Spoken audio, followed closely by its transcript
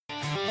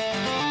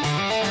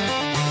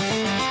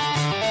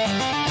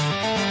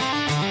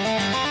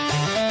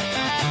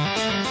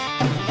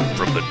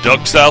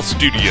Duck South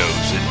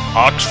Studios in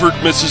Oxford,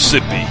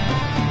 Mississippi.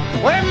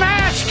 We're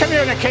mass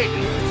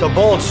communicating. It's a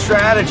bold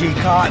strategy,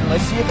 Cotton.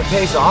 Let's see if it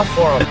pays off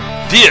for them.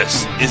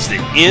 This is the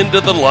End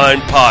of the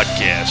Line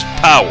podcast,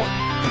 powered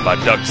by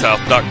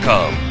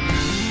DuckSouth.com.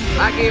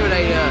 I gave it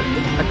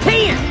a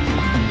 10.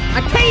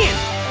 A 10.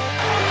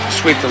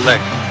 Sweep the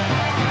leg.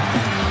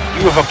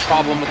 You have a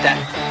problem with that?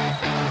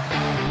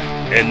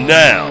 And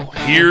now,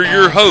 here are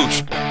your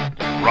hosts,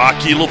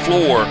 Rocky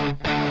LaFleur.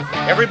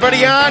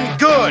 Everybody on?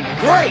 Good.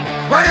 Great.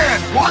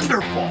 Grand.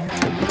 Wonderful.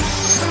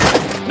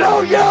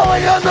 No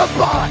yelling on the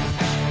bus.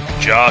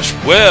 Josh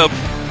Webb.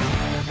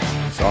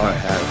 Sorry I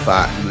had a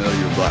fight in the middle of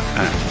your Black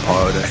Panther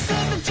party.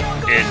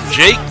 And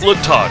Jake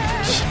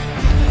Latondras.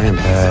 I am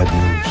bad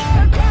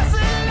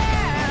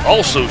news.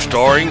 Also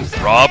starring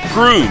Rob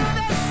Kroon.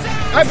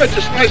 I bet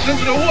you slice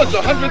into the woods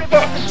 $100.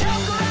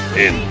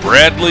 And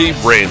Bradley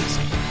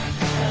Ramsey.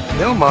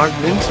 Bill Mark's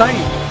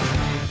insane.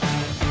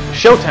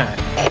 Showtime.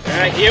 All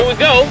right, here we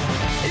go.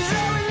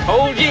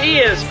 Hold your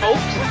ears,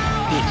 folks.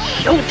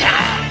 It's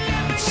showtime.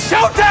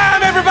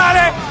 Showtime,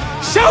 everybody!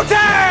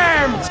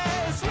 Showtime!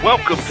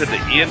 Welcome to the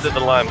End of the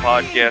Line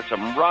podcast.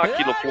 I'm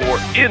Rocky LaFleur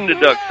in the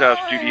Duck South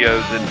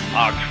Studios in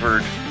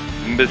Oxford,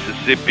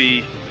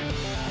 Mississippi.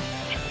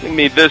 Joining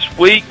me this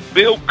week,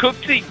 Bill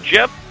Cooksey,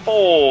 Jeff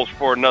Foles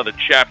for another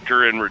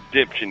chapter in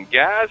Redemption.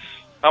 Guys,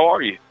 how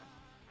are you?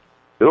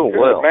 Doing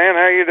well. Man,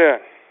 how you doing?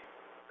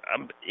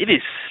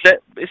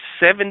 It's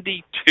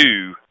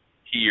 72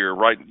 here,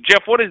 right?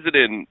 Jeff, what is it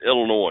in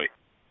Illinois?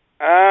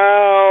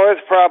 Oh,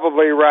 it's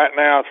probably right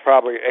now. It's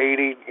probably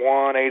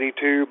 81,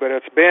 82, but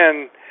it's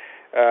been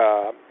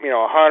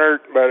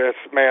 100. But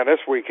this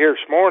week here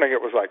this morning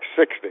it was like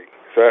 60.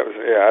 So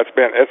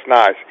it's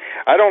nice.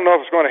 I don't know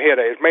if it's going to hit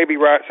it. It's maybe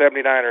right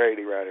 79 or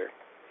 80 right here.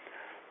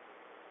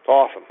 It's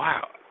awesome.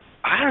 Wow.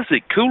 How is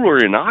it cooler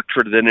in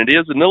Oxford than it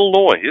is in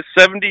Illinois? It's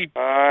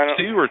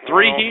 72 or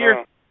 3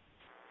 here.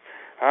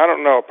 I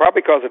don't know.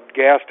 Probably because the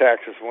gas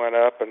taxes went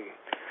up and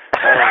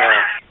I don't know,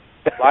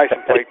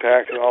 license plate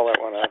tax and all that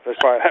went up.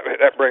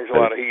 That brings a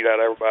lot of heat out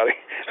of everybody.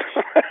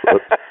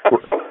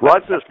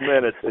 Right this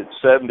minute, it's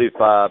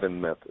 75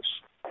 in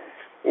Memphis.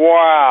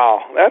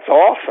 Wow, that's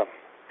awesome.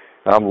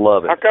 I'm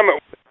loving it.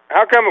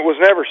 How come it was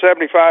never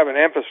 75 in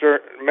Memphis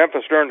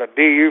during the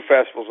DU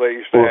festivals they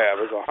used to have?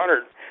 It was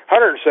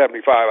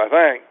 175, I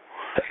think.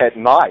 At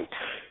night.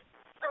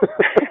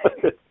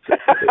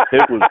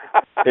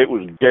 It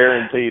was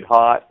guaranteed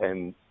hot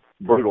and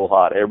brutal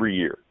hot every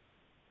year.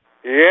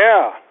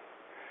 Yeah.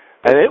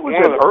 And it was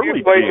an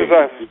early places.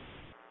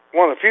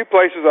 One of the few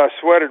places I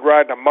sweated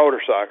riding a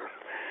motorcycle.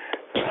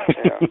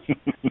 Yeah.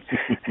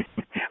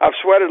 I've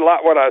sweated a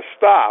lot when I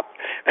stopped.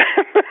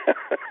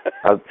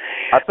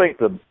 I think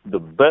the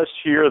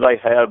best year they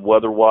had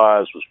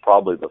weather-wise was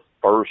probably the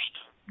first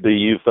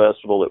DU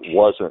festival. It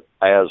wasn't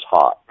as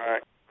hot.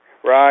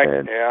 Right.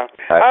 And yeah.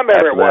 I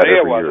remember it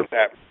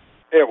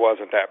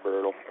wasn't that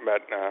brutal.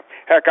 But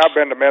heck, I've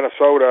been to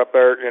Minnesota up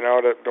there.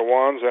 The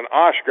ones in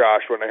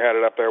Oshkosh when they had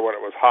it up there when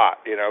it was hot.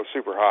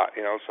 Super hot.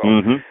 So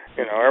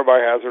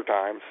everybody has their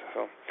times.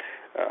 So,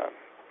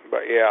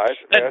 but yeah,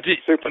 it's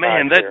super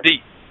man.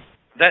 Nice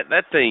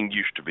That thing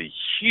used to be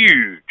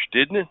huge,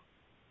 didn't it?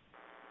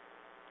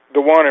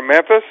 The one in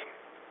Memphis?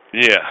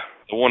 Yeah,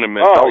 the one in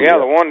Memphis. Oh yeah,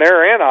 the one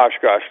there in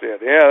Oshkosh did.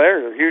 Yeah,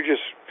 they're the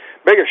hugest,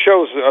 biggest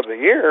shows of the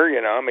year.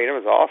 It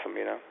was awesome.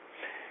 Yeah,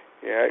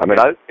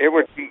 it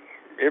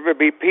would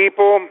be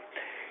people.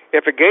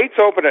 If the gates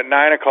opened at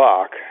 9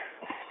 o'clock,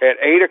 at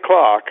 8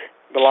 o'clock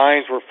the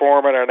lines were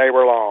forming and they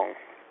were long.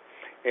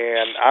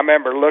 And I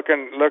remember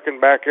looking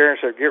back there and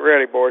said, "Get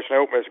ready, boys, and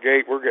open this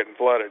gate. We're getting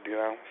flooded."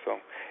 So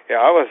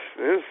yeah,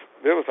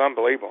 it was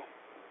unbelievable.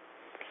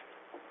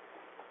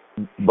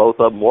 Both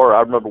of them were.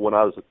 I remember when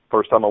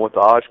first time I went to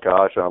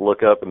Oshkosh, and I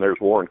look up and there's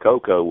Warren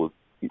Coco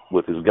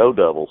with his Go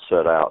Devils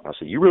set out, and I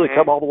said, "You really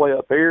come all the way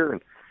up here?"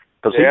 And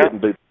because he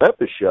didn't do the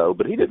Memphis show,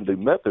 but he didn't do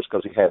Memphis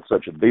because he had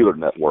such a dealer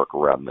network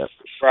around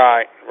Memphis.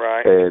 Right.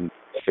 And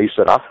he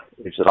said,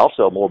 I'll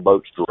sell more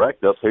boats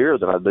direct up here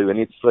than I do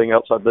anything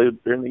else I do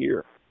during the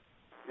year.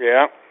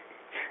 Yeah.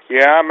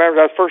 I remember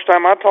that's the first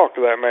time I talked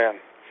to that man.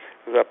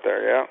 It was up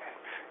there. Yeah.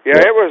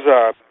 It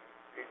was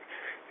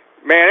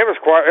it was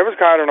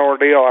quite an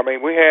ordeal. I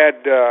mean, we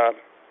had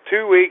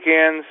 2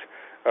 weekends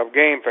of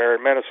game fair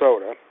in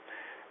Minnesota.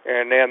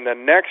 And then the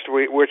next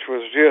week, which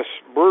was just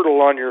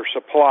brutal on your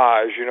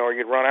supplies, you'd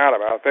run out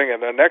of it, I think.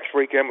 And the next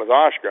weekend was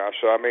Oshkosh.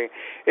 So, I mean,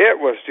 it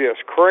was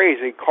just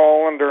crazy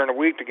calling during the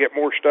week to get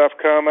more stuff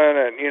coming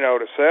and,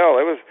 to sell.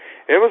 It was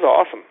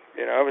awesome.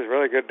 It was a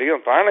really good deal.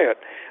 And finally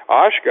at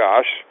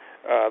Oshkosh,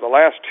 the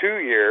last 2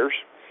 years,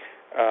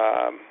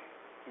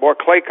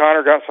 Clay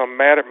Connor got so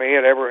mad at me.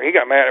 He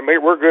got mad at me.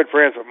 We're good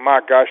friends, but my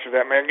gosh, did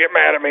that man get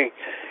mad at me.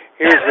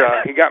 He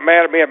got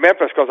mad at me at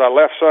Memphis because I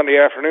left Sunday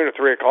afternoon at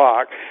 3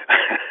 o'clock.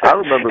 I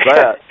remember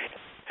that.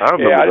 I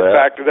just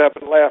backed it up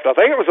and left. I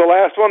think it was the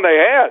last one they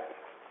had.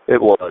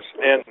 It was.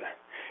 And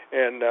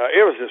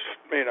it was just,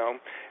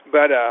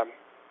 but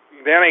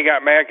then he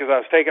got mad because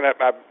I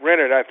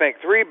rented, I think,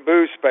 3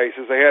 booth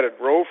spaces. They had a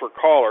row for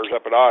callers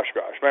up at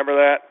Oshkosh. Remember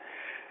that?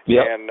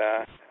 Yep. And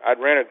I'd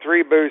rented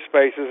 3 booth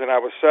spaces, and I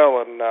was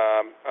selling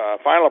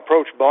Final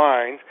Approach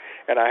blinds,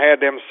 and I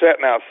had them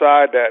sitting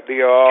outside that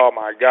deal. Oh,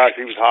 my gosh,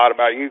 he was hot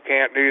about it. You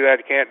can't do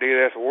that, you can't do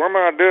this. Well, where am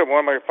I going to do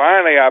it?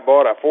 Finally, I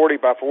bought a 40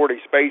 by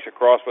 40 space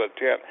across for the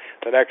tent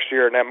the next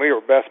year, and then we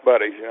were best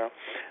buddies, you know.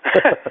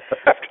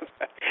 After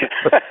that.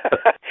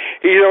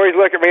 He'd always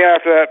look at me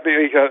after that.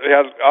 He goes,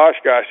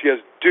 Oshkosh, he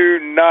goes,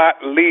 do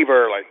not leave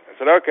early. I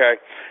said, okay,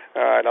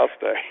 all right, I'll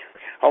stay.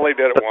 I only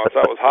did it once.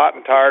 I was hot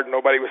and tired, and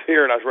nobody was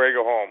here, and I was ready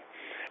to go home.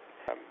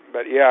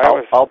 But yeah,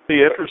 I'll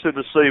be interested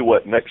to see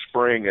what next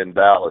spring in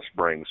Dallas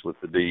brings with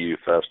the DU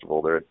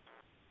festival they're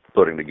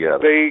putting together.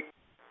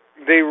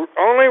 The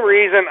only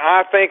reason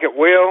I think it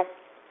will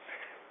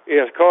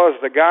is because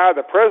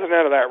the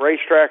president of that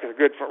racetrack is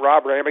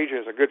Rob Ramage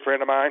is a good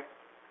friend of mine.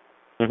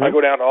 Mm-hmm. I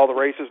go down to all the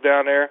races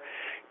down there.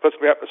 He puts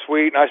me up in the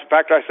suite. And in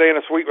fact, I stay in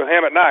a suite with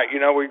him at night.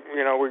 He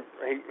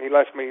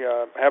lets me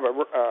have a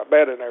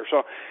bed in there.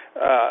 So,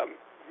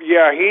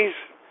 yeah, he's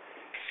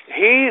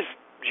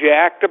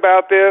jacked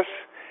about this.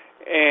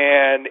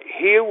 And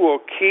he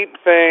will keep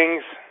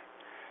things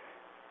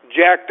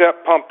jacked up,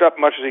 pumped up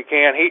much as he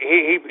can.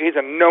 He's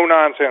a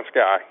no-nonsense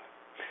guy.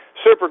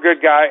 Super good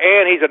guy,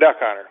 and he's a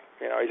duck hunter.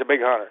 You know, he's a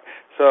big hunter.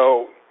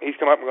 So he's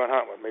come up and gone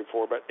hunting with me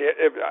before. But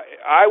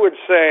I would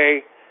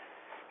say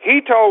he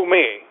told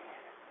me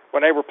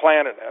when they were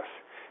planning this,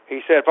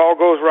 he said, if all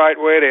goes right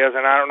the way it is,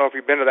 and I don't know if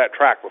you've been to that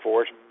track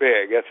before, it's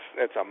big.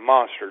 It's a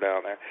monster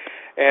down there.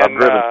 And, I've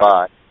driven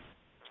by.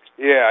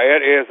 Yeah, it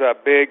is a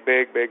big,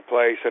 big, big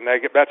place, and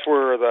that's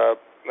where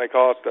they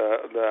call it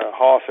the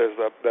Hoss is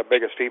the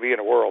biggest TV in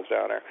the world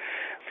down there.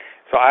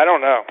 So I don't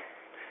know,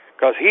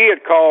 because he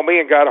had called me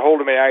and got a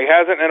hold of me. Now, he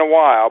hasn't in a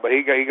while, but he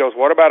goes,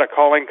 what about a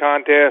calling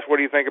contest? What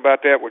do you think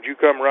about that? Would you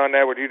come run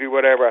that? Would you do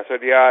whatever? I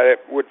said, yeah,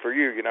 it would for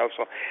you, you know.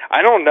 So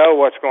I don't know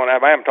what's going to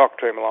happen. I haven't talked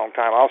to him in a long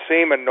time. I'll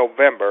see him in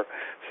November,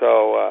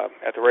 so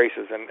at the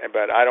races,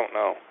 but I don't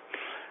know.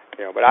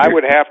 You know, but I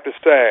would have to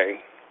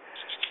say,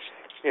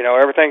 you know,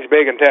 everything's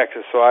big in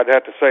Texas, so I'd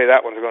have to say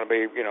that one's going to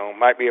be, you know,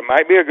 might be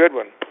a good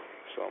one.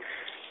 So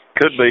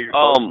could be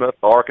close enough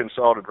to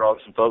Arkansas to draw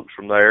some folks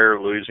from there,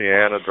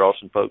 Louisiana draw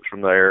some folks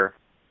from there.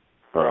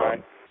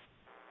 Right.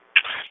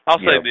 I'll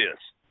say this: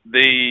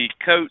 the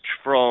coach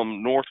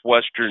from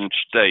Northwestern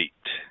State,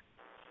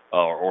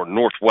 or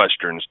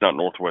Northwestern, it's not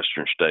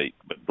Northwestern State,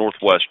 but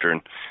Northwestern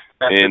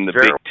in the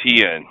Big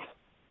Ten,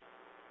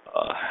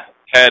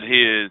 had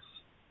his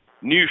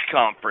news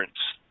conference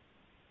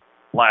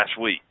last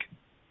week.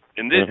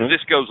 And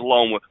this goes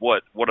along with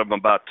what I'm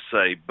about to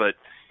say, but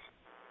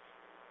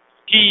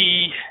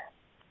he,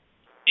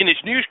 in his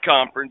news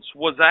conference,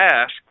 was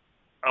asked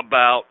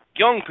about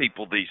young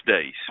people these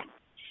days.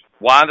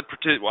 I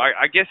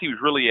guess he was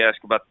really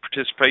asked about the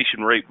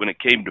participation rate when it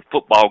came to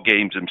football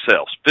games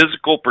themselves,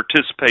 physical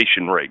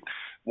participation rate,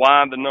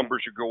 why the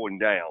numbers are going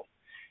down.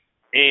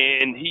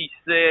 And he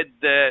said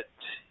that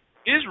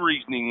his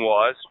reasoning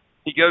was,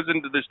 he goes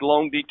into this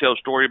long detailed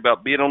story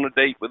about being on a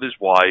date with his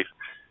wife,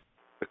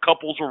 the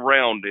couples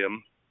around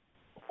him.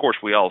 Of course,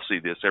 we all see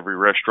this every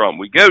restaurant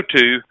we go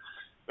to,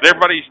 but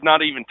everybody's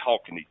not even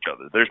talking to each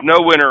other. There's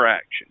no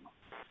interaction.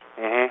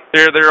 Mm-hmm.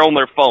 They're on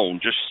their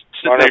phone, just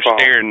sitting there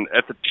staring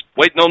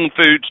waiting on the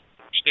food,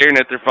 staring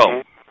at their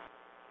phone.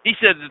 Mm-hmm. He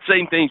said the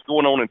same thing's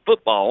going on in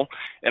football,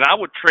 and I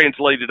would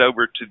translate it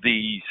over to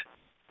these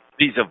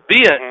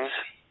events.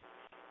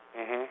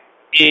 Mm-hmm.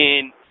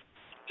 And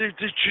there's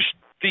just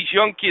these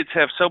young kids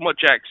have so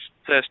much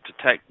access to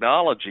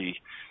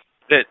technology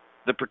that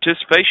the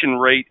participation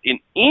rate in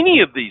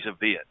any of these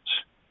events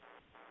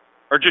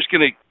are just going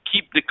to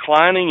keep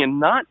declining and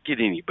not get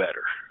any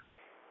better.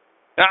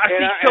 Now, I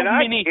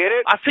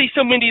see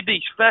so many of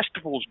these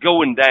festivals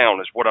going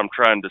down is what I'm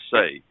trying to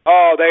say.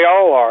 Oh, they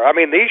all are. I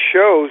mean, these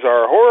shows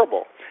are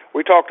horrible.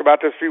 We talked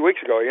about this a few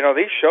weeks ago. You know,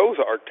 these shows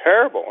are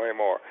terrible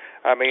anymore.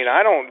 I mean,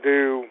 I don't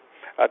do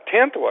a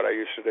tenth of what I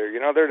used to do. You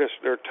know, they're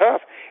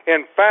tough.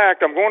 In fact,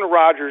 I'm going to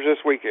Rogers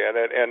this weekend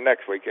and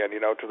next weekend, you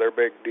know, to their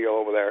big deal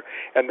over there.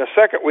 And the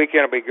second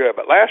weekend will be good.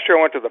 But last year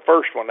I went to the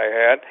first one they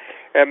had,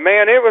 and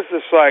man, it was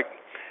just like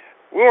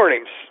we weren't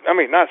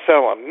even, not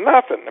selling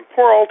nothing. And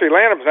poor Alty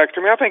Lanham's next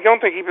to me. I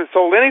don't think he even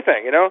sold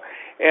anything, you know.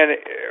 And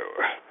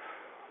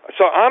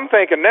so I'm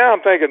thinking, man,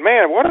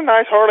 what a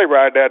nice Harley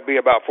ride that'd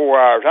be about 4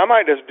 hours. I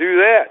might just do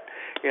that,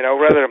 you know,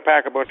 rather than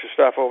pack a bunch of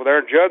stuff over there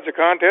and judge the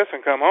contest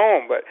and come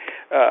home. But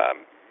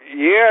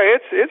yeah,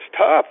 it's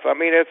tough. I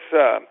mean, it's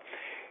a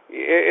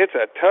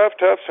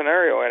tough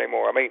scenario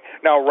anymore. I mean,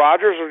 now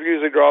Rogers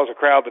usually draws a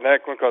crowd the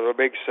next one because of a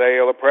big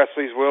sale. The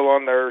Presley's will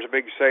on theirs, a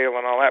big sale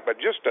and all that.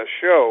 But just a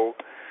show,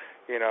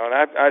 you know, and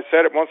I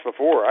said it once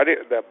before.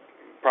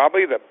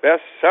 Probably the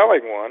best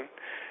selling one,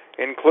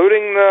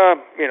 including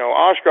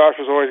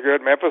Oshkosh was always good,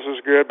 Memphis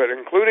was good, but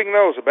including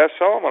those, the best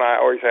selling one I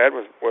always had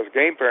was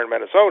Game Fair in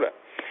Minnesota.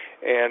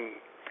 And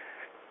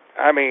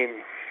I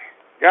mean,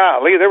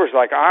 golly, there was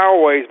like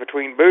aisleways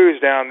between booths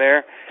down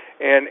there,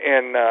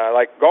 and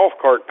like golf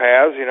cart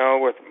paths, you know,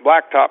 with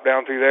blacktop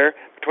down through there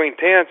between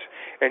tents,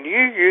 and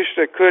you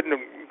couldn't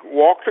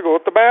walk to go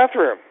to the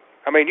bathroom.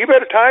 I mean, you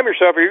better time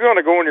yourself or you're going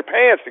to go in your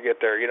pants to get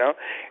there, you know.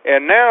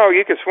 And now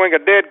you can swing a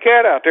dead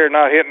cat out there and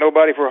not hit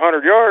nobody for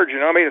 100 yards, you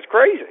know. I mean, it's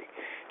crazy.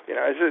 You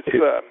know,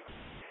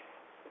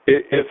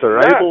 if they're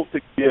nuts. able to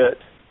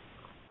get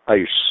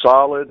a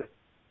solid,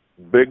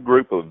 big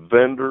group of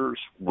vendors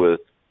with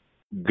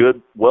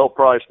good,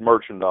 well-priced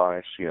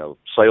merchandise, you know,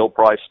 sale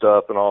price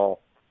stuff and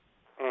all,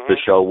 the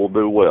show will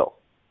do well.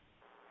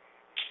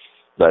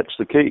 That's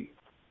the key.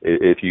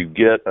 If you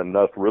get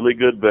enough really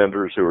good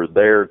vendors who are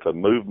there to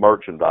move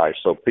merchandise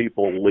so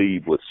people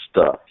leave with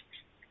stuff,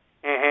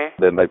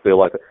 then they feel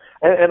like it.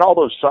 And all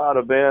those side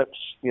events,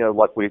 you know,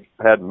 like we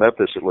had in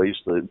Memphis at least,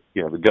 the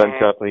gun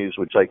companies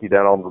would take you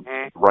down on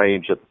the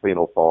range at the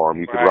penal farm.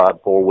 You could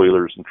ride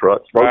four-wheelers and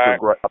trucks. Those are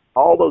great.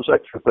 All those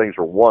extra things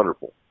are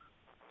wonderful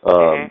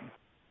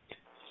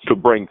to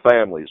bring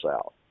families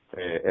out.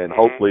 And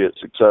hopefully it's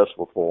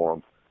successful for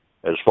them.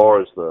 As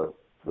far as the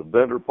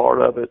vendor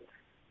part of it,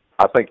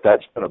 I think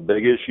that's been a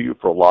big issue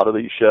for a lot of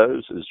these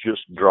shows, is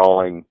just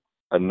drawing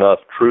enough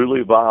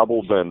truly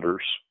viable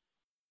vendors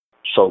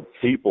so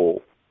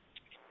people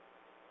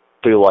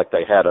feel like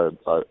they had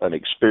an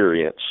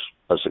experience,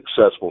 a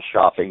successful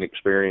shopping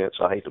experience.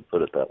 I hate to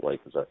put it that way,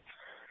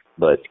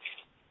 but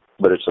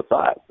it's a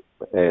fact.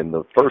 And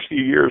the first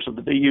few years of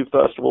the DU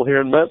Festival here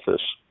in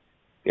Memphis,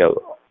 you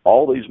know,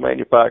 all these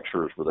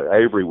manufacturers were there.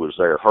 Avery was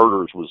there,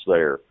 Herter's was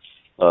there,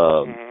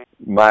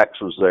 Max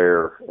was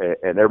there,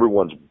 and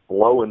everyone's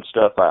blowing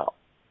stuff out.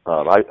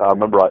 I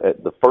remember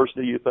at the first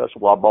DU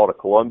Festival, I bought a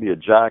Columbia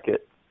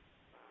jacket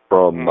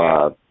from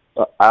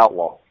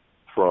Outlaw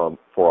for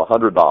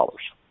 $100.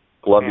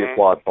 Columbia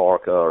Quad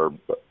Parka or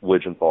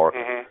Widgeon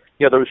Parka.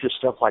 Yeah, there was just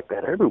stuff like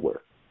that everywhere.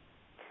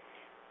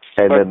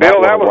 And but then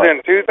Bill, that was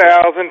in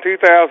 2000,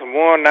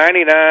 2001,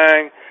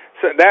 99.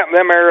 So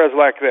them eras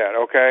like that.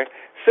 Okay.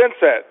 Since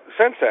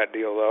that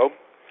deal though,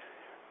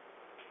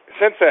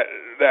 since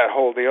that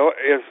whole deal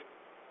is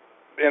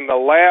in the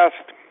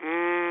last,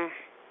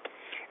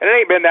 and it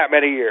ain't been that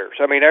many years.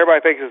 I mean, everybody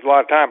thinks it's a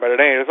lot of time, but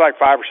it ain't. It's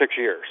like 5 or 6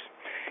 years.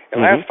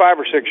 In the last 5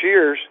 or 6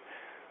 years,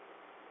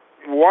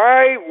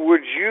 why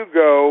would you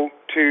go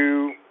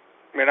to,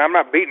 I mean, I'm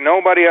not beating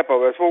nobody up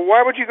over this, well,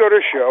 why would you go to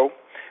a show,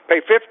 pay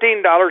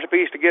 $15 a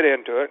piece to get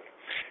into it,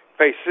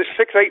 pay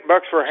 $6-8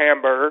 for a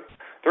hamburger,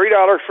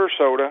 $3 for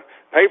soda,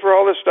 pay for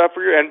all this stuff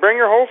and bring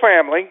your whole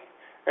family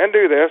and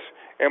do this,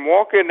 and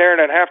walk in there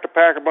and then have to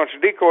pack a bunch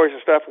of decoys and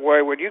stuff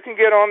away when you can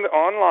get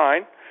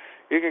online.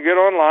 You can get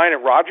online,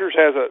 and Rogers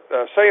has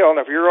a sale, and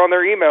if you're on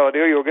their email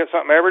deal, you'll get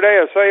something every day,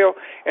 a sale,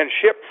 and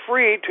ship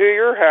free to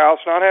your house,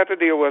 not have to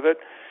deal with it,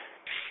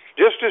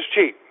 just as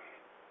cheap.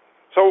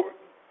 So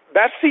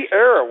that's the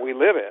era we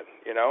live in,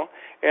 you know.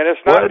 And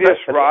it's not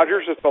just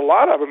Rogers, it's a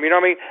lot of them. You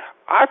know, I mean,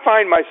 I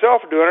find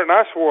myself doing it, and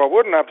I swore I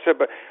wouldn't. I said,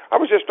 but I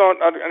was just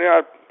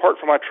I parked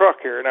for my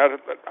truck here, and I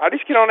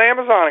just get on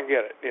Amazon and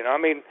get it. You know,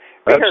 I mean,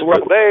 been here a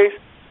couple days.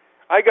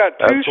 I got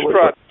two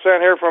struts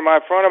sent here from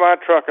my front of my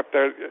truck up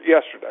there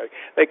yesterday.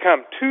 They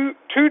come two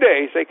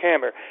days. They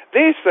came here.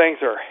 These things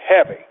are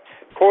heavy,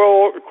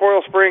 coil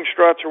spring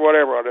struts or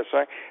whatever on this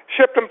thing.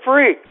 Shipped them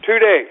free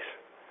 2 days,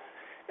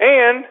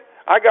 and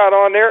I got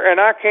on there, and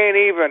I can't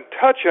even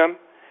touch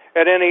them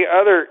at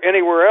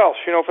anywhere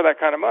else, you know, for that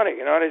kind of money,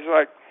 you know. And it's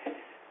like,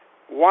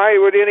 why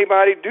would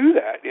anybody do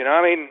that? You know,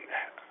 I mean,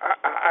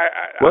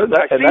 I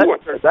see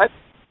what they're.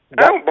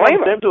 I don't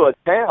blame them. Into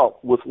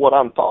account with what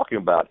I'm talking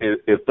about.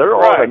 If there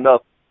are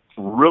enough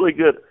really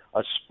good,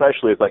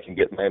 especially if they can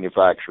get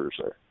manufacturers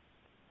there,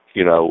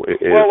 you know.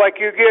 Well,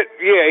 like you get,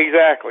 yeah,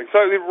 exactly.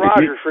 So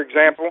Rogers, for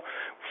example,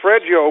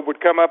 Fred Job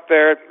would come up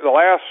there the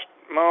last,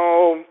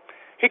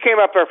 he came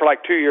up there for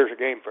like 2 years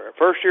of Game Fair.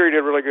 First year he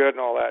did really good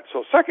and all that.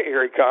 So second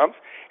year he comes,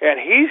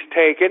 and he's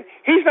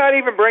not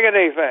even bringing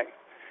anything.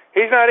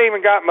 He's not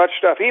even got much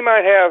stuff. He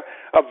might have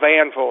a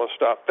van full of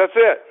stuff. That's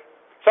it.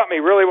 Something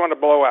he really wanted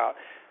to blow out.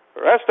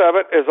 The rest of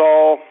it is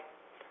all,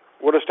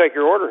 we'll just take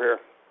your order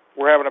here.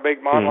 We're having a big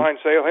online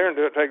sale here and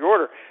take your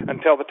order.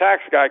 Until the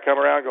tax guy come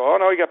around and go,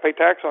 oh, no, you got to pay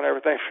tax on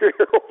everything for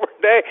your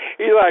day.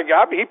 He's like,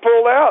 he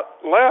pulled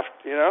out, left,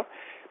 you know.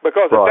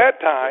 Because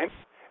at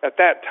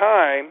that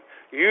time,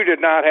 you did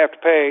not have to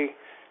pay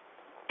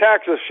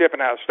taxes shipping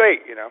out of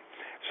state, you know.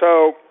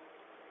 So,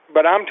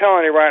 but I'm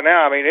telling you right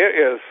now, I mean,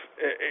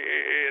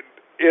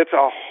 it's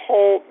a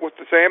whole, with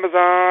this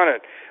Amazon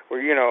and,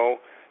 you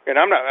know, and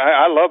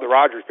I love the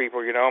Rogers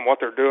people, you know, and what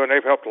they're doing.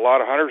 They've helped a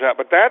lot of hunters out,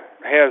 but that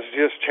has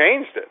just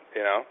changed it,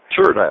 you know.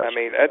 Sure it has. I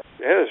mean, it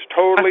is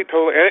totally,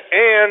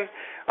 and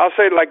I'll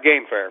say like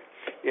Game Fair,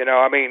 you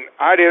know. I mean,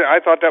 I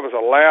thought that was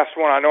the last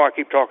one. I know I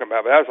keep talking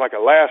about it, but that was like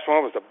the last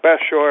one. It was the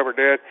best show I ever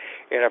did.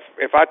 And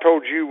if I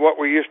told you what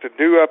we used to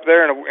do up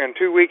there in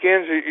 2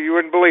 weekends, you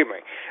wouldn't believe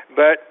me.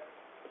 But,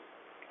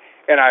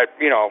 and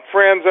you know,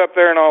 friends up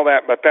there and all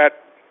that, but that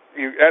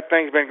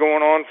thing's been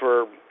going on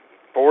for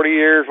 40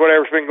 years,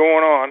 whatever's been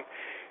going on,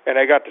 and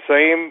they got the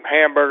same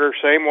hamburger,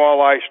 same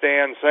walleye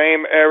stand,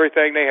 same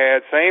everything they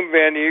had, same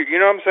venue, you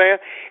know what I'm saying?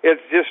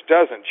 It just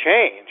doesn't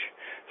change.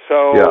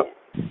 So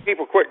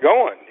people quit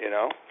going, you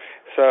know.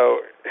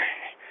 So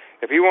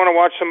if you want to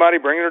watch somebody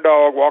bring their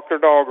dog, walk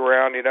their dog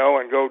around, and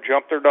go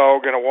jump their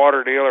dog in a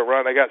water deal or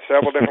run, they got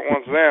several different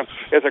ones of them.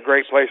 It's a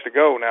great place to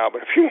go now.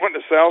 But if you want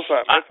to sell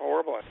something, it's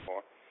horrible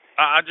anymore.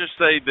 I just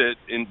say that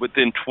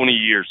within 20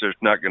 years, there's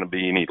not going to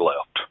be any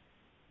left.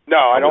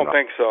 No, I don't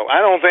think so.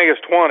 I don't think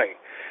it's 20.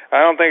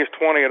 I don't think it's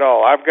 20 at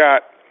all. I've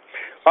got.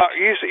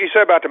 You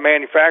said about the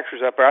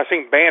manufacturers up there. I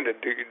seen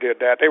Bandit did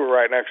that. They were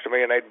right next to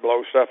me, and they'd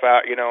blow stuff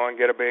out, and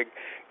get a big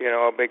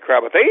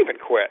crowd. But they even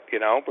quit,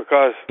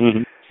 because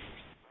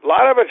a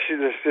lot of it's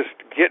just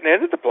getting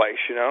into the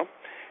place, And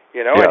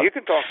you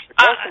can talk to the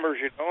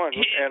customers,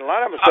 and a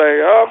lot of them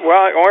say, "Oh,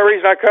 well, the only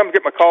reason I come is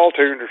get my call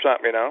tuned or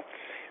something,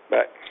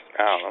 But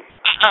I don't know.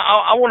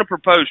 I want to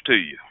propose to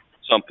you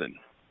something.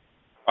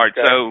 All right,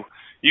 so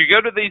you go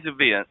to these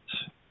events,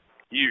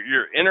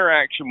 your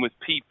interaction with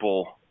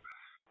people.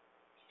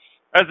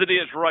 As it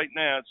is right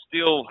now, it's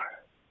still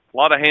a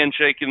lot of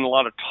handshaking, a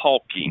lot of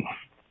talking.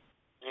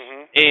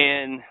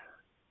 And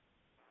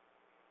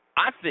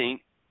I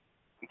think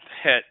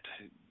that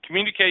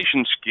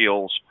communication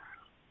skills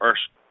are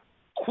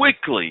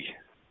quickly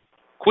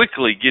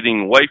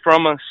getting away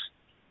from us.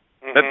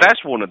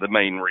 That's one of the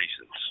main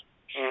reasons.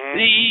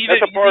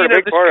 That's a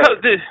big part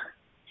of it.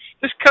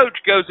 This coach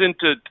goes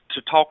into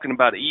talking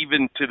about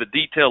even to the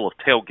detail of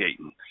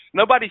tailgating.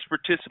 Nobody's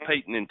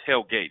participating in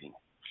tailgating.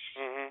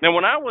 Now,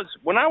 when I was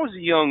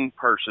a young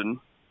person,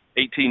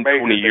 18,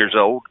 20 years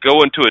old,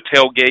 going to a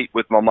tailgate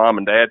with my mom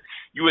and dad,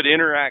 you would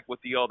interact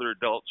with the other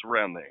adults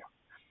around there.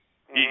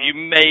 You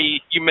may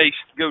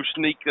go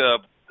sneak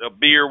a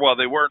beer while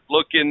they weren't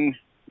looking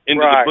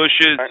into the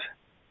bushes,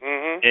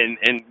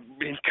 and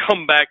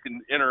come back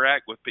and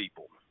interact with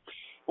people.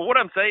 But what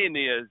I'm saying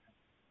is,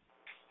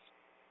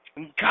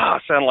 God, I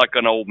sound like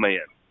an old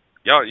man.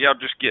 Y'all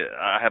just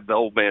I have the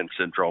old man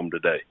syndrome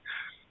today.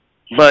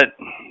 But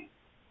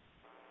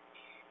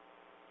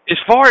as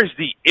far as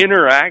the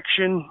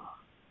interaction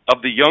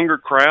of the younger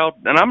crowd,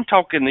 and I'm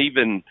talking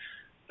even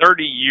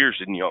 30 years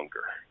and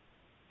younger,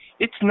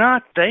 it's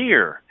not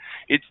there.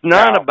 It's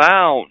not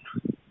about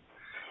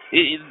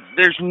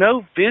there's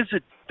no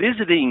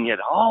visiting at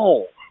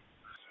all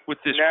with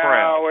this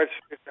crowd. No,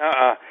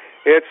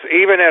 it's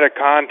even at a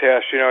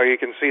contest, you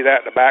can see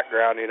that in the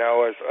background, you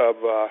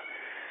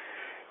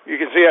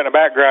can see it in the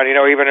background,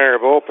 even in their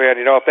bullpen,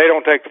 if they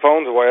don't take the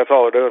phones away, that's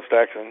all they're doing is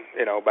texting,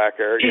 back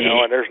there,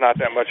 and there's not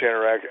that much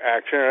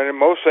interaction. And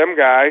most of them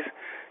guys,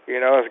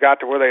 has got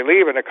to where they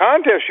leave. And the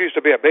contest used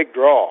to be a big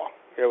draw.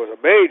 It was a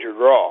major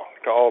draw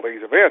to all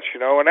these events,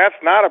 and that's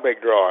not a big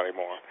draw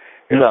anymore.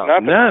 It's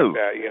nothing like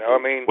that,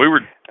 we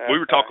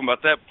were talking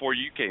about that before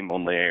you came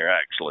on the air,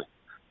 actually.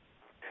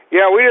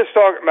 Yeah, we just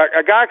talked.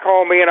 A guy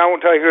called me, and I won't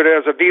tell you who it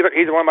is. A dealer.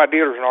 He's one of my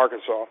dealers in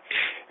Arkansas,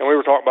 and we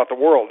were talking about the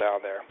world down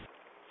there.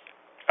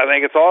 I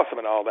think it's awesome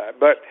and all that,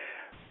 but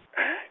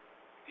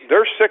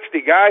there's 60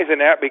 guys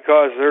in that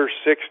because there's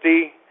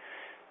 60,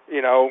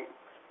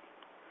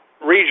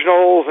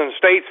 regionals and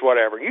states,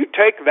 whatever. You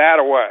take that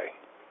away,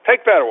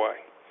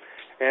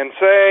 and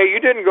say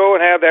you didn't go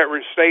and have that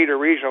state or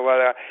regional.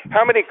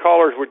 How many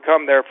callers would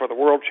come there for the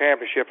World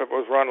Championship if it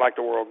was run like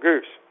the World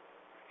Goose?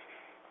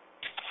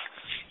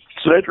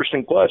 It's an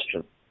interesting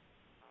question.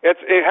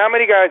 How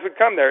many guys would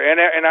come there?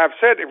 And I've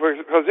said it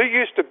because it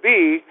used to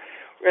be,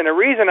 and the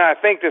reason I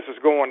think this is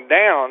going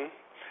down,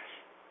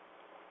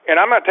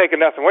 and I'm not taking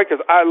nothing away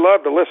because I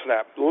love to listen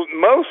to that.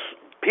 Most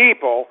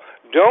people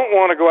don't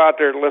want to go out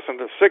there and listen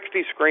to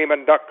 60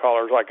 screaming duck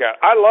callers like that.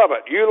 I love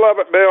it. You love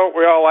it, Bill.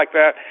 We all like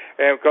that,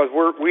 and because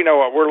we know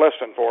what we're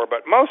listening for.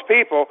 But most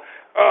people,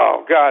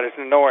 oh God, it's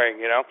annoying,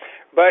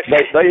 But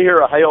they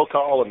hear a hail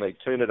call and they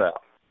tune it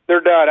out. They're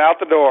done, out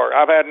the door.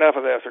 I've had enough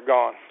of this. They're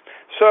gone.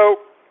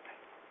 So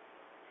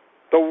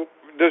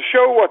to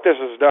show what this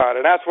has done,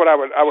 and that's what I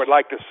would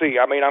like to see.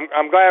 I mean,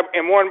 I'm glad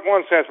in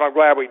one sense. I'm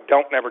glad we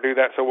don't never do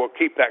that. So we'll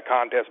keep that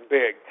contest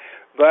big.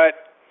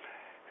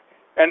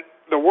 And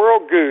the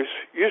World Goose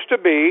used to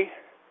be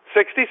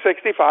 60,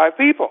 65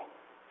 people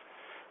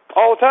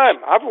all the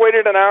time. I've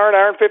waited an hour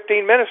and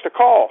 15 minutes to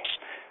call.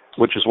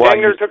 Which is why they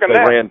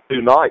ran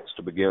 2 nights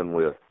to begin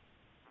with.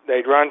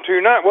 They'd run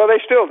 2 nights. Well, they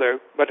still do,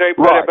 but they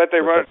run,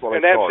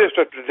 and that's just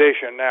a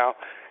tradition now.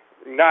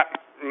 Not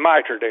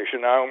my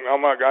tradition.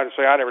 I'm not going to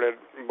say I never did,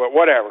 but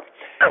whatever.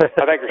 I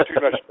think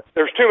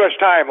there's too much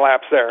time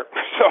lapse there.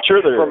 So,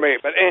 sure there for is.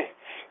 me. But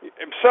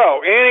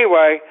so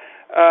anyway,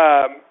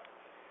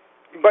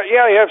 but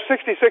yeah, you have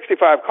 60,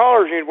 65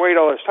 callers. You'd wait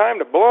all this time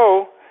to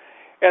blow,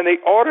 and the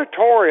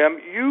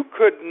auditorium, you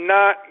could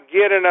not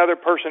get another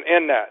person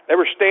in that. They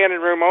were standing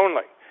room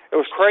only.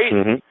 It was crazy.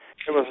 Mm-hmm.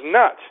 It was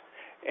nuts.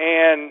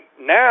 And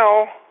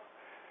now,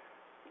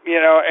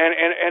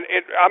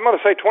 I'm going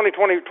to say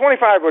 25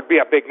 would be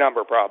a big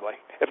number probably.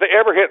 If they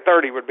ever hit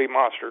 30 would be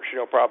monsters,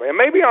 probably. And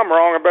maybe I'm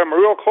wrong, but I'm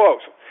real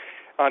close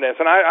on this.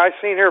 And I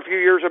seen here a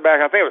few years back,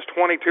 I think it was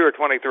 22 or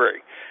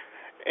 23.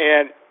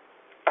 And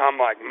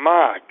I'm like,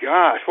 my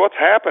gosh, what's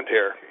happened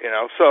here?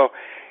 So,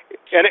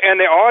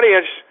 and the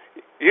audience,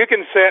 you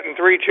can sit in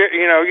 3 chairs,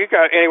 you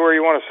got anywhere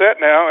you want to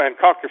sit now and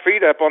cock your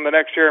feet up on the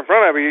next chair in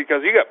front of you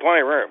because you got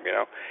plenty of room,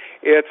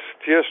 It's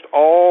just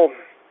all,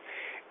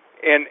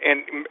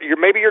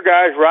 maybe your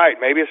guy's right.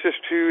 Maybe it's just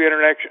too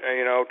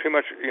too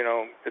much.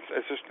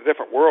 It's just a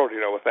different world,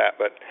 with that.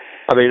 But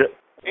I mean,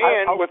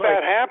 with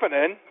that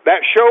happening,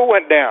 that show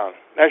went down.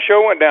 That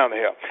show went down the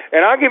hill.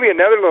 And I'll give you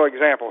another little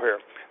example here.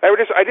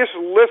 I just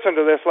listened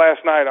to this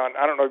last night on.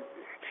 I don't know.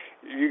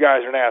 You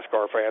guys are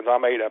NASCAR fans.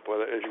 I'm ate up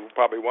with it, as you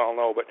probably well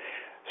know. But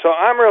so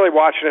I'm really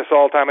watching this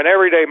all the time, and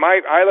every day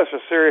I listen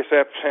to Sirius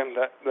XM,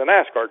 the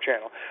NASCAR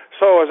channel.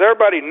 So as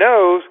everybody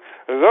knows,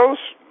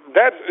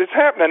 it's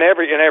happening in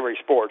every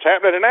sport. It's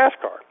happening in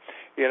NASCAR.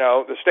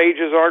 The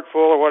stages aren't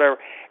full or whatever,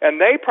 and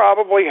they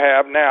probably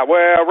have now.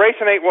 Well,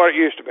 racing ain't what it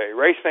used to be.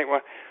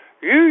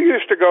 You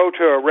used to go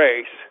to a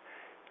race,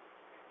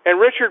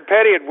 and Richard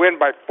Petty would win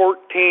by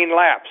 14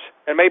 laps,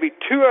 and maybe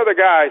two other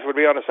guys would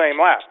be on the same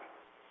lap.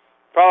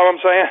 Follow what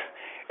I'm saying?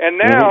 And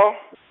now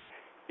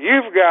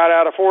you've got,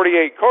 out of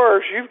 48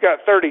 cars, you've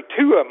got 32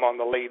 of them on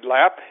the lead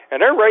lap, and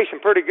they're racing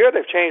pretty good.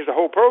 They've changed the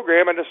whole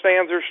program, and the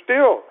stands are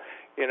still,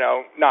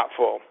 not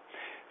full.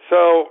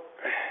 So,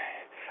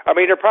 I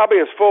mean, they're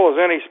probably as full as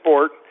any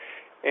sport,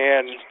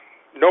 and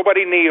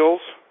nobody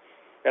kneels,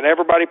 and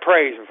everybody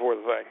prays before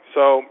the thing.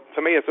 So, to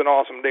me, it's an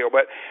awesome deal.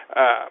 But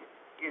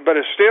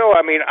it's still,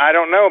 I mean, I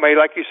don't know. Maybe,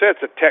 like you said,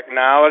 it's a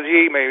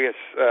technology. Maybe it's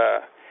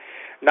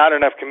not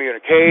enough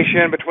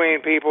communication between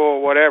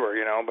people, whatever,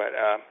 But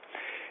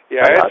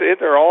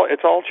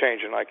it's all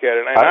changing like that.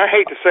 And I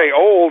hate to say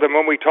old. And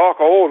when we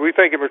talk old, we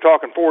think we're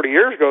talking 40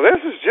 years ago.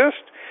 This is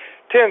just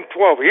 10,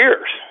 12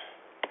 years.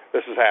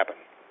 This has happened.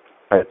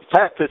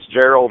 Pat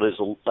Fitzgerald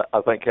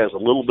I think, has a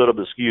little bit of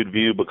a skewed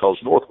view because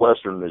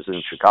Northwestern is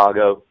in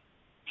Chicago,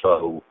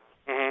 so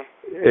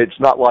it's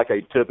not like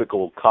a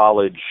typical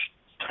college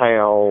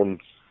town.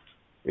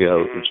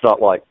 It's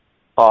not like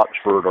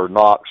Oxford or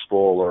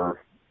Knoxville or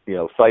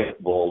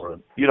Fayetteville, or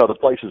the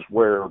places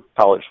where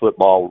college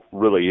football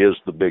really is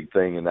the big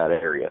thing in that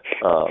area.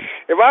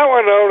 If I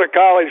wanted to own a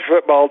college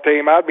football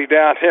team, I'd be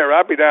down there.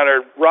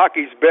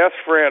 Rocky's best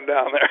friend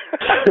down there.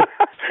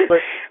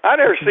 I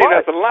never seen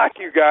nothing like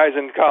you guys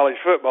in college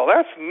football.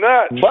 That's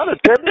nuts. But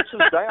attendance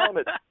is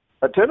down.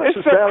 Attendance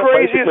is down at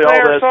basically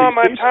all the SEC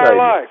my entire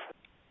stadium. life.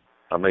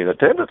 I mean,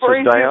 attendance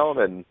is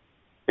down, and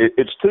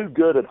it's too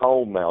good at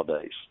home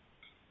nowadays.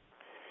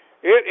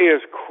 It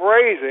is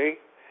crazy.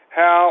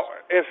 How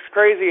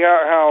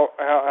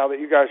that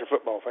you guys are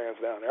football fans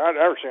down there. I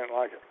never seen it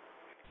like it.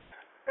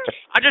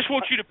 I just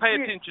want you to pay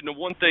attention to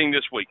one thing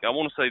this week. I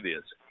want to say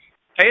this.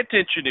 Pay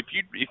attention if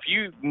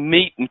you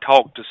meet and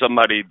talk to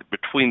somebody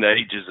between the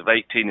ages of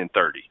 18 and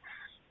 30.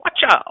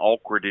 Watch how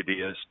awkward it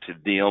is to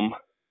them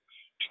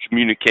to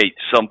communicate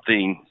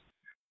something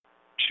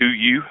to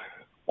you.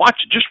 Watch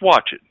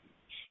it.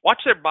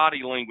 Watch their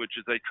body language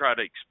as they try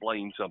to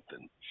explain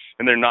something,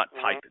 and they're not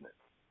typing it.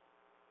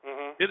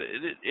 If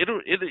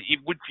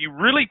you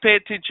really pay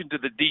attention to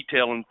the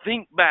detail and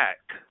think back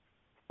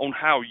on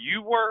how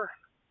you were,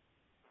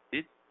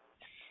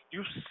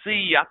 you'll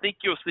see. I think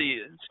you'll see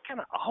it's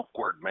kind of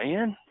awkward,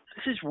 man.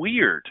 This is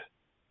weird.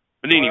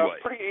 But anyway,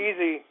 it's pretty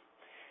easy.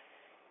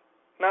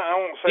 No, I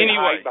won't say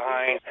hide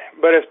behind,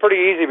 but it's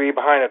pretty easy to be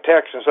behind a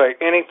text and say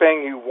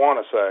anything you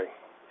want to say.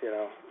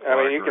 I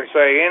mean, you can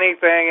say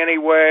anything, any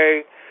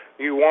way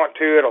you want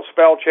to. It'll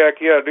spell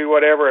check you, do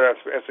whatever.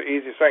 It's the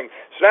easiest thing.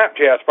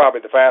 Snapchat's probably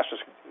the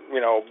fastest,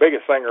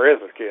 biggest thing there is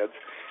with kids.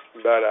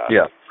 But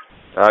yeah,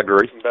 I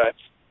agree. But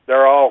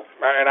they're all,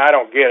 and I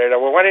don't get it.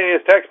 Well, why didn't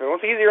you just text me? Well,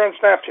 it's easier on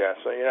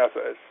Snapchat. So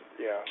it's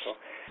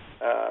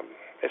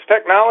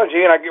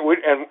technology,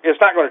 and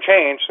it's not going to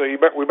change. So we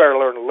better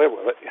learn to live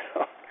with it.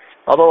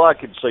 Although I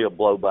could see a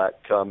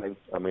blowback coming.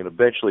 I mean,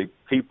 eventually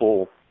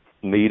people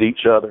need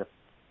each other.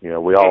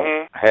 We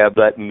all have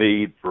that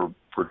need for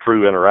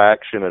true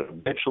interaction, and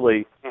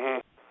eventually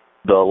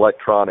the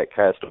electronic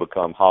has to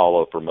become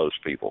hollow for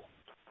most people.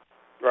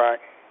 Right.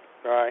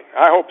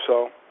 I hope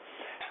so.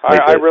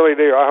 I really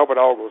do. I hope it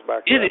all goes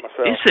back to that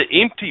myself. It's an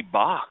empty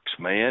box,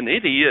 man.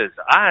 It is.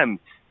 As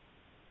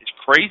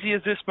crazy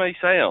as this may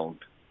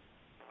sound,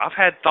 I've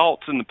had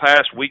thoughts in the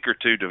past week or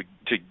two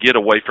to get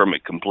away from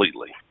it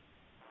completely.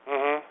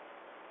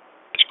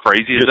 As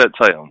crazy as that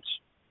sounds.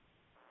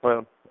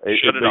 Well,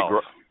 shut it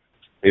off.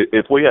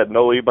 If we had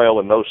no email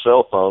and no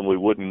cell phone, we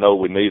wouldn't know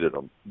we needed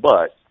them.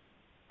 But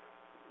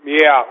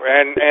yeah,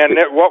 and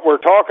what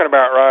we're talking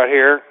about right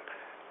here,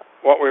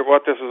 what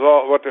this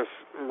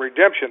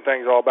redemption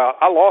thing's all about.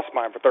 I lost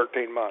mine for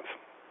 13 months.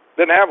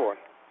 Didn't have one.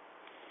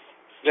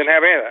 Didn't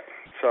have any of that.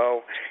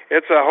 So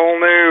it's a whole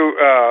new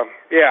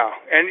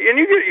and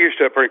you get used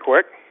to it pretty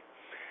quick.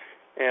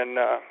 And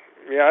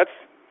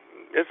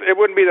it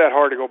wouldn't be that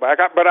hard to go back.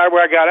 But when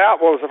I got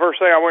out, what was the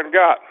first thing I went and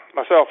got?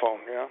 My cell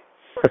phone.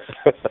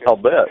 I'll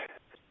bet.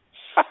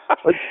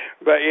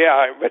 But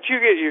you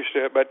get used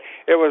to it. But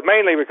it was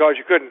mainly because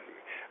you couldn't.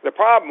 The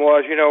problem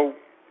was,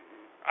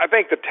 I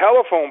think the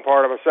telephone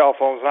part of a cell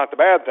phone is not the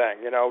bad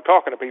thing.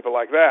 Talking to people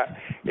like that,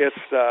 it's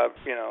the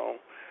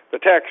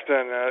text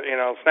and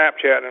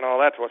Snapchat and all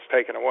that's what's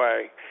taken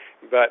away.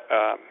 But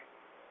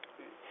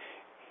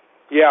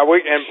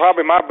and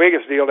probably my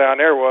biggest deal down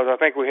there was I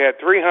think we had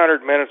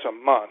 300 minutes a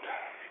month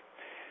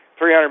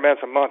 300 minutes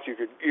a month you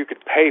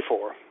could pay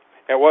for.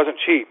 It wasn't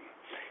cheap.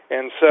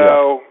 And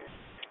so,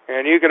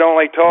 and you could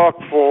only talk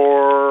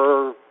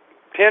for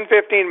 10,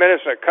 15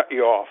 minutes and it cut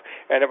you off.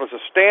 And it was a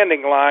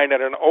standing line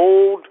and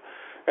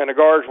the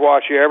guards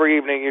watch you every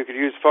evening. You could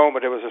use the phone,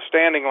 but it was a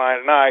standing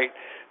line at night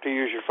to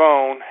use your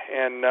phone.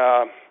 And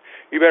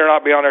you better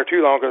not be on there too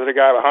long because the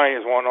guy behind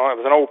you is one on.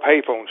 It was an old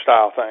payphone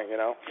style thing,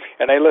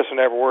 and they listen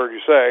to every word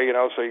you say,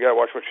 so you got to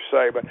watch what you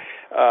say. But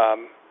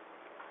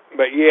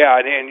yeah,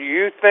 and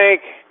you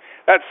think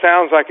that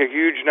sounds like a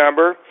huge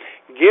number.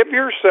 Give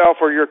yourself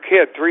or your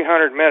kid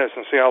 300 minutes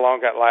and see how long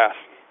that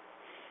lasts.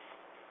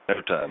 No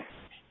time.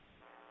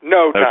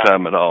 No time. No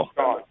time at all.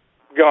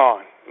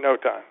 Gone. No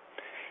time.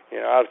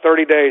 Out of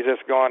 30 days,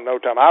 it's gone. No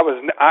time.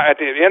 At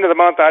the end of the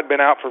month, I'd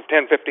been out for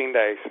 10, 15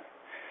 days.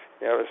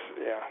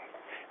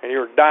 And you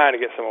were dying to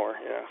get some more.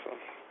 So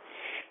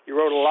you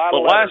wrote a lot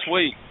of letters.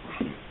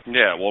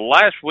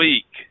 Last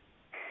week,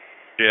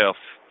 Jeff,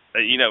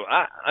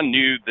 I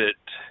knew that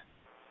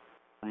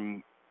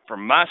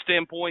from my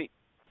standpoint,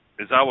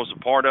 as I was a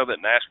part of it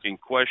and asking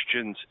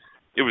questions,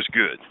 it was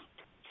good.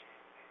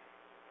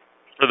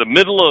 For the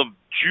middle of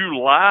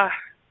July,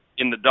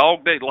 in the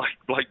dog days,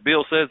 like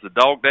Bill says, the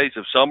dog days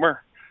of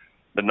summer,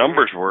 the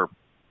numbers were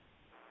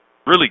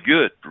really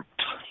good.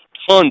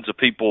 Tons of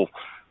people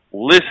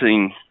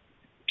listening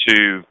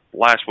to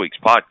last week's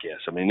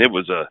podcast. I mean, it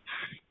was a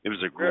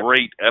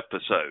great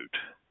episode.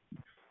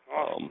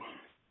 Awesome.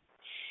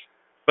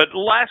 But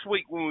last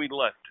week when we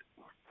left,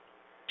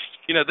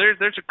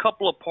 there's a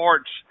couple of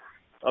parts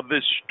of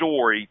this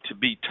story to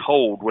be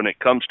told when it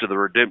comes to the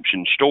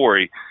redemption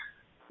story.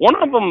 One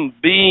of them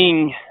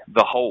being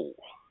the hole.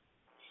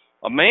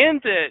 A man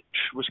that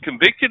was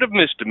convicted of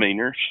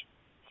misdemeanors,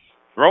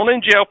 thrown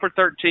in jail for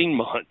 13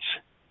 months,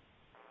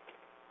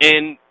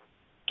 and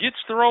gets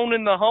thrown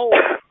in the hole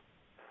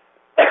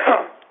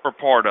for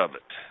part of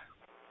it.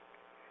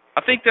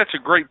 I think that's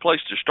a great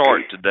place to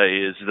start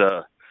today, is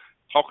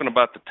talking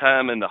about the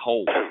time in the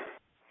hole.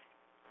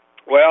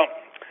 Well,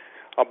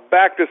 I'll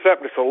back this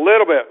up just a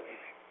little bit.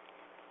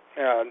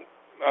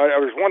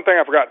 There was one thing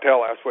I forgot to tell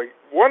last week.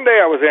 One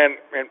day I was in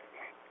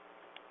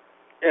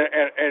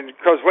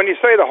because when you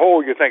say the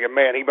hole, you're thinking,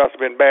 man, he must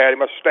have been bad. He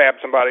must have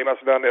stabbed somebody. He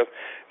must have done this,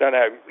 done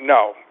that.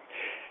 No.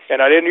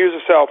 And I didn't use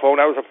a cell phone.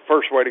 That was the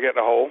first way to get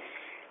in the hole.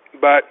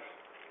 But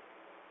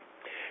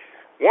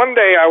one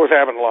day I was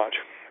having lunch,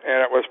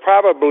 and it was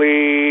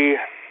probably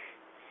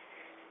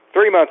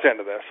 3 months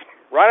into this.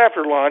 Right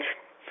after lunch,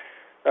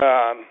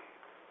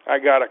 I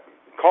got a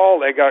call.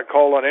 They got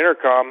called on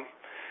intercom.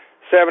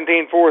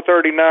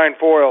 17439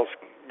 Foils,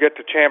 get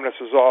to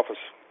Chamniss's office.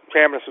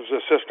 Chamniss's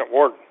assistant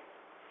warden.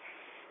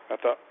 I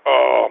thought,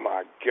 oh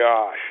my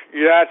gosh,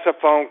 that's a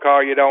phone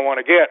call you don't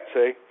want to get,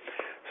 see?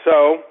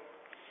 So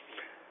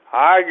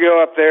I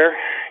go up there,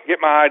 get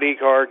my ID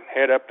card,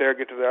 head up there,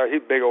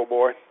 he's a big old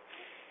boy.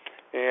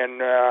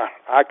 And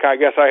I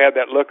guess I had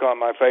that look on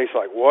my face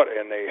like, what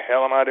in the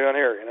hell am I doing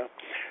here,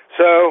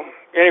 So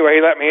anyway,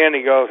 he let me in.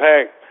 He goes,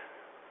 hey,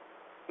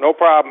 no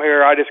problem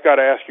here. I just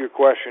got to ask you a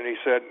question. He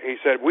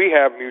said, we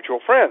have mutual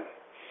friends.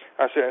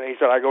 He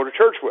said, I go to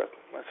church with.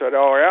 I said,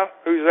 oh, yeah?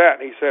 Who's that?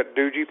 And he said,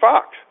 Doogie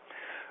Fox.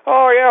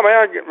 Oh, yeah,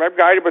 man, I've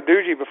guided with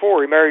Doogie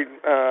before. He married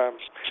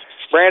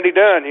Brandy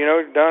Dunn,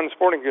 Dunn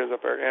Sporting Goods up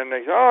there. And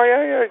they said, oh,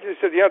 yeah. He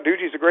said, yeah,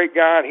 Doogie's a great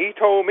guy. And he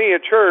told me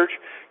at church,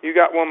 you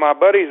got one of my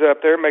buddies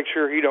up there, make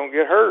sure he don't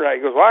get hurt.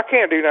 He goes, well, I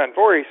can't do nothing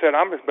for you. He said,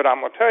 but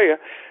I'm going to tell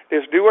you,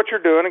 just do what you're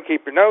doing and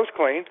keep your nose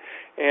clean.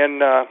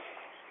 And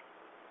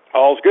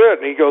all's good.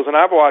 And he goes, and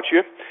I've watched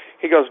you.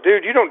 He goes,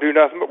 dude, you don't do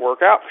nothing but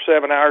work out for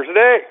 7 hours a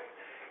day.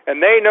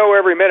 And they know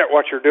every minute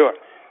what you're doing.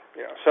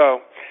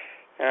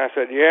 And I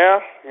said,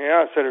 yeah.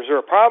 I said, is there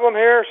a problem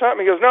here or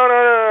something? He goes, no.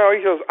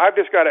 He goes, I've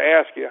just got to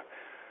ask you,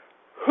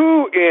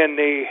 who in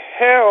the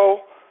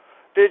hell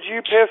did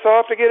you piss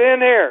off to get in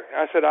here?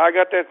 I said, I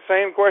got that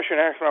same question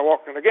asked when I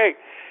walked in the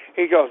gate.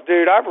 He goes,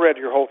 dude, I've read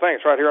your whole thing.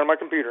 It's right here on my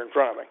computer in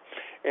front of me.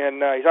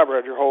 And he said, I've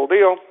read your whole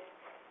deal.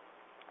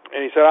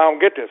 And he said, I don't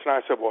get this. And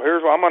I said, well,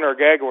 here's why I'm under a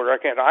gag order. I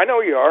can't. I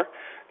know you are.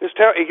 Just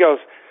tell. He goes,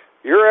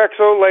 your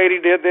ex-old lady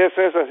did this.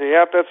 I said,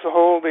 yep, that's the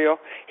whole deal.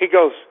 He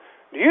goes,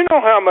 do you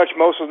know how much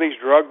most of these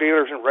drug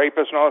dealers and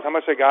rapists and all this, how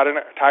much they got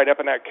tied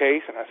up in that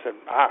case? And I said,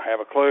 I have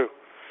a clue.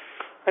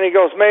 And he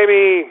goes,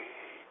 maybe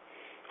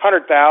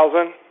 100,000,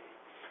 150,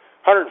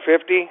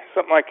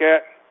 something like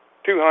that,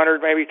 200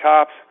 maybe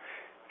tops.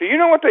 Do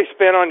you know what they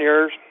spent on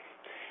yours?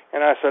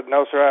 And I said,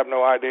 no, sir, I have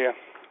no idea.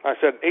 I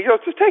said, he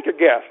goes, just take a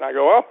guess. And I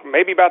go, well,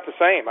 maybe about the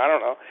same. I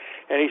don't know.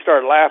 And he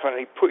started laughing.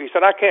 He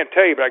said, I can't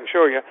tell you, but I can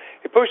show you.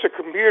 He pushed the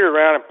computer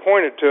around and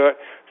pointed to it.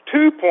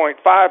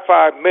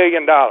 $2.55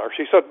 million.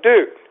 He said,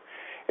 dude,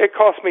 it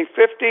cost me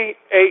 $58,000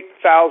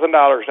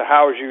 to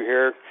house you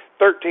here.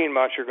 13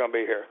 months you're going to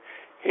be here.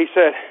 He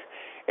said,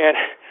 and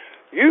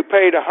you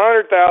paid a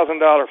 $100,000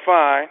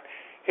 fine.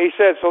 He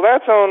said, so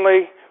that's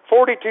only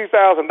 $42,000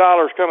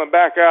 coming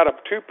back out of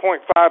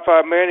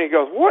 $2.55 million. He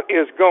goes, what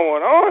is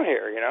going on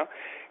here,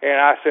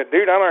 And I said,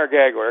 dude, I'm under a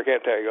gag order. I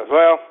can't tell you. He goes,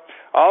 well,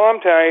 All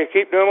I'm telling you,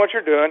 keep doing what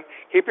you're doing.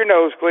 Keep your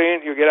nose clean.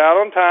 You'll get out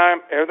on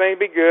time. Everything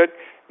will be good.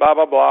 Blah,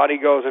 blah, blah. And he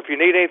goes, if you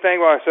need anything,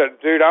 well, I said,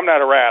 dude, I'm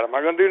not a rat. I'm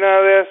not going to do none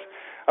of this.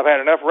 I've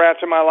had enough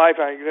rats in my life.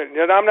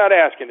 I'm not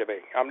asking to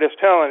be. I'm just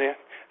telling you.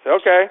 So,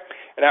 okay.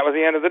 And that was the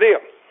end of the deal.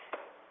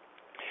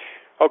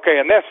 Okay,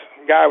 and this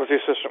guy was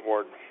the assistant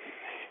warden.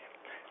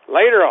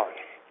 Later on,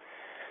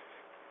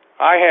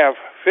 I have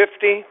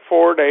 54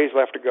 days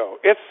left to go.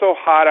 It's so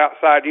hot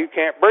outside you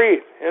can't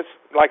breathe. It's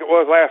like it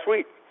was last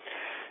week.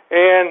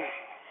 And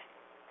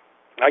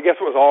I guess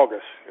it was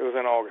August. It was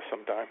in August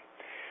sometime.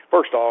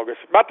 1st of August,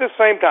 about this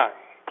same time.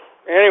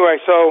 Anyway,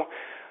 so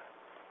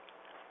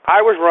I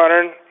was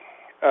running.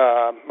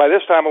 By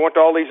this time, I went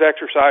to all these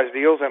exercise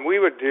deals, and we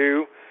would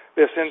do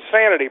this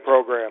insanity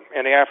program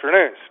in the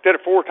afternoons. Did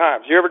it 4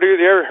 times. You ever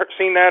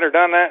seen that or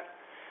done that?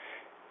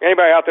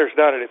 Anybody out there's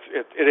done it?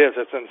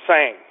 It's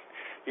insane.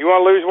 You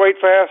want to lose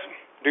weight fast?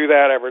 Do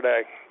that every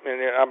day,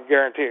 and I'm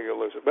guaranteeing you'll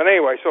lose it. But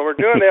anyway, so we're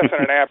doing this in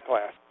an ab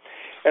class,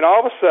 and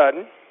all of a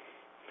sudden,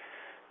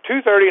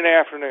 2:30 in the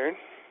afternoon,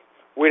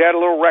 we'd had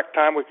a little rec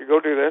time. We could go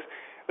do this.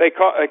 They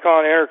call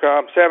an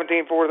intercom,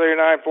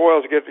 17-439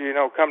 foils, get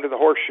to, come to the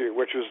horseshoe,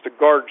 which was the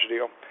guards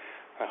deal.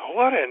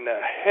 What in the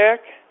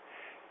heck?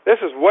 This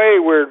is way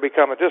weird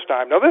become at this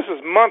time. Now, this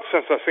is months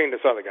since I've seen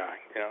this other guy,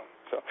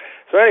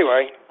 So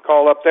anyway,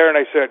 called up there, and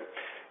they said,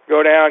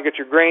 go down, get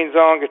your greens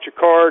on, get your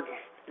card,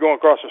 going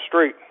across the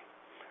street.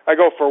 I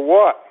go, for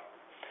what?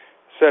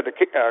 Said the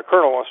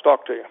colonel wants to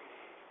talk to you.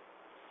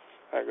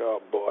 I go,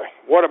 oh, boy.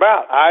 What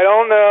about? I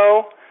don't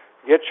know.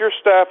 Get your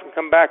stuff and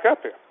come back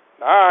up here.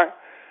 All right.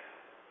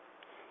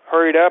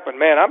 Hurried up, and,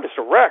 man, I'm just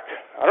a wreck.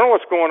 I don't know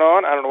what's going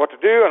on. I don't know what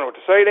to do. I don't know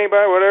what to say to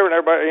anybody, whatever. And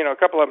everybody, a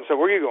couple of them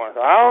said, where are you going? I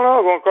said, I don't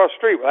know. Going across the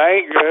street. Well, that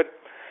ain't good.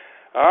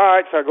 All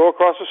right, so I go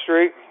across the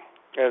street,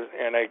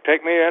 and they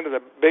take me into the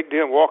big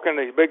deal and walk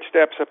into these big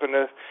steps up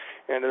into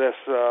this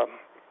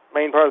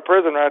main part of the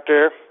prison right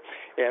there.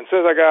 And as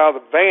soon as I got out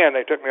of the van,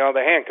 they took me on.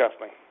 They handcuffed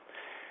me.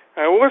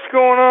 I said, what's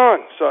going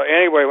on? So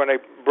anyway, when they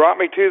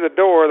brought me to the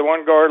door, the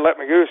one guard let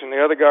me loose, and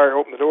the other guard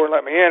opened the door and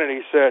let me in, and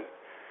he said,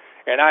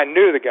 and I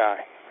knew the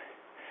guy.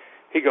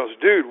 He goes,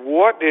 dude,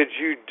 what did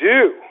you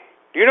do?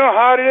 Do you know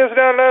how hot it is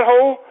down in that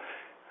hole?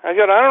 I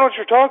said, I don't know what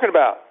you're talking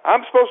about.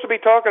 I'm supposed to be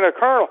talking to a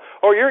colonel.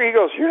 Oh, he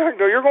goes, you're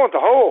going to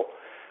the hole.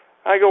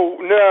 I go,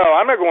 no,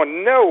 I'm not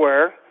going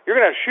nowhere. You're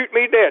going to shoot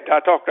me dead till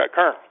I talk to that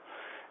colonel.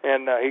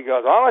 And he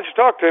goes, I'll let you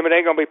talk to him. It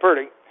ain't going to be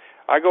pretty.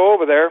 I go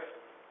over there,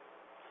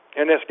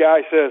 and this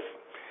guy says,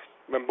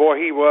 and boy,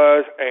 he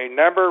was a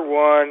number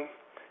one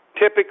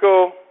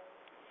typical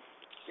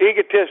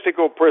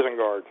egotistical prison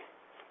guard.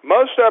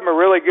 Most of them are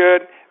really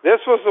good. This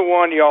was the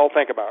one you all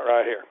think about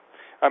right here.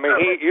 I mean,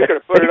 you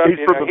could have put it up. He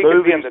could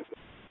be in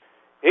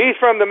he's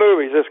from the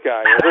movies, this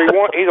guy.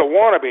 He's a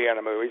wannabe in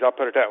the movies, I'll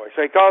put it that way.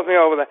 So he calls me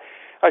over there.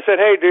 I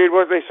said, hey, dude,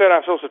 what they said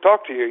I'm supposed to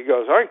talk to you. He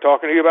goes, I ain't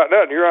talking to you about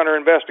nothing. You're under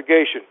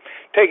investigation.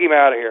 Take him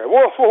out of here.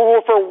 Well,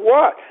 for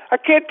what? I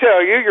can't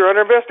tell you. You're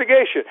under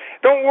investigation.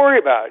 Don't worry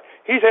about it.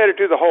 He's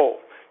headed to the hole.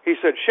 He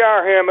said,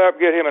 shower him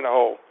up, get him in the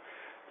hole.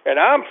 And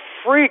I'm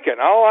freaking.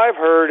 All I've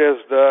heard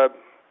is the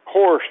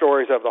horror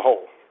stories of the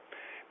hole.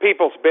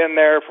 People's been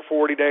there for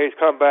 40 days,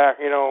 come back,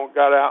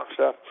 got out and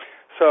stuff.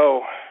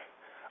 So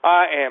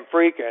I am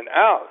freaking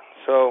out.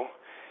 So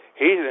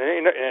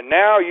and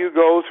now you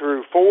go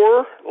through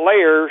 4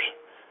 layers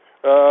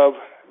of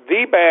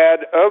the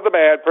bad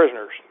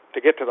prisoners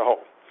to get to the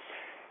hole.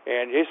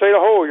 And you say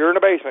the hole, you're in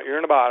the basement, you're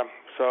in the bottom.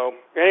 So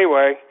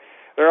anyway,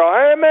 they're all,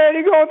 hey man,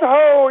 you going to the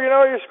hole,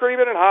 you're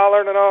screaming and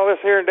hollering and all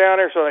this here and down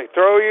there. So they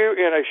throw you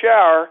in a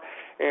shower,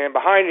 and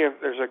behind you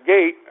there's a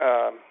gate,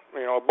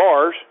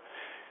 bars.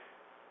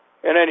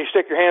 And then you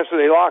stick your hands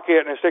they lock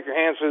it, and they stick your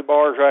hands through the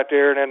bars right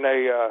there, and then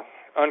they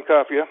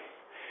uncuff you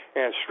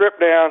and strip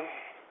down,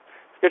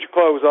 get your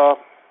clothes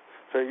off.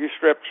 So you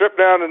strip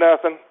down to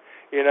nothing,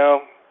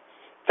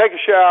 take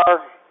a shower,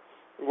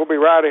 we'll be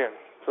right in.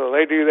 So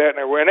they do that,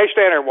 and they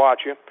stand there and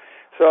watch you.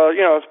 So,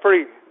 it's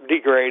pretty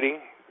degrading,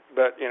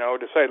 but,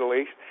 to say the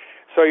least.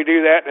 So you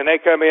do that, and they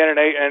come in,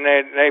 and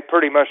they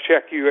pretty much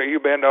check you. You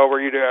bend over,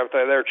 you do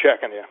everything. They're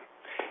checking you.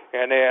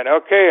 And then,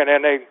 and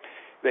then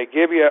they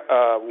give you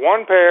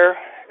one pair.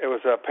 It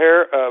was a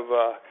pair of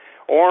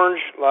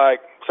orange,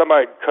 like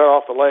somebody cut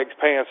off the legs,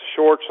 pants,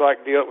 shorts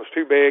like deal. It was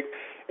too big,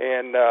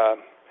 and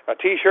a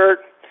T-shirt,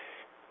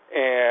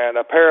 and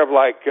a pair of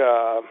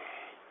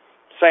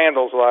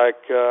sandals,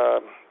 like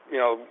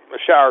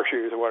shower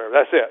shoes or whatever.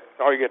 That's it.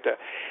 All you get that.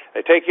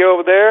 They take you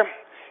over there,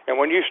 and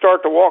when you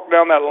start to walk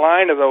down that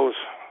line of those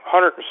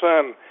 100 and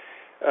some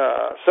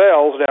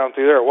cells down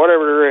through there,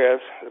 whatever there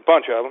is, a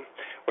bunch of them.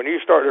 When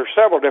you start, there's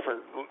several different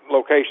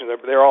locations.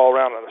 They're all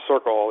around in a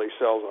circle, all these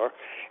cells are.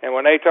 And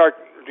when they start,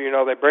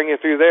 they bring you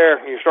through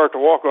there, and you start to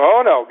walk,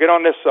 oh, no, get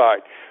on this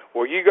side.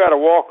 Well, you got to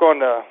walk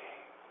on the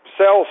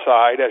cell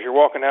side as you're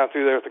walking down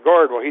through there with the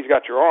guard. Well, he's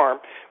got your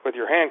arm with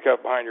your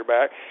handcuff behind your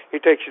back.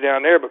 He takes you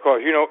down there because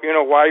you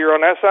know why you're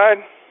on that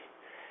side?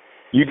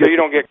 You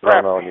don't get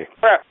crap thrown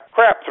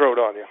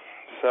on you.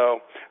 So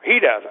he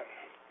doesn't.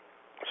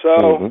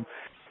 So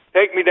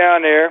take me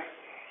down there.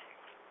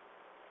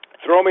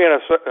 throw me in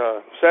a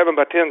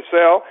 7x10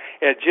 cell.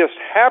 It just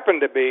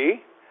happened to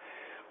be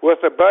with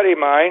a buddy of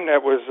mine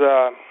that was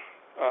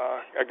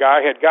a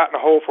guy had gotten a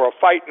hole for a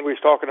fight we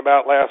was talking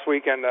about last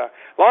week in the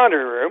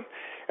laundry room,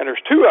 and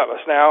there's two of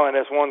us now in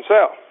this one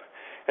cell.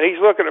 And he's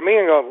looking at me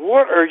and going,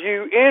 "What are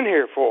you in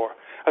here for?"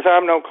 I said, "I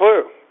have no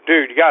clue."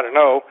 "Dude, you got to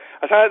know."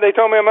 I said, "They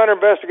told me I'm under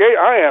investigation."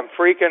 I am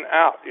freaking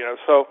out,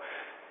 So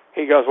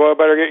he goes, "Well, I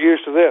better get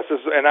used to this."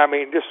 And I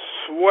mean, just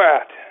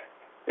sweat.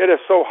 It is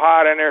so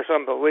hot in there, it's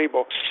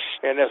unbelievable.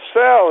 And this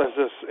cell is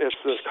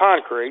this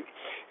concrete.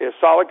 It's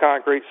solid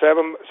concrete,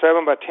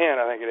 7x10,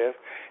 I think it is,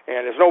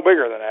 and it's no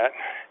bigger than that.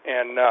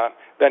 And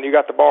then you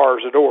got the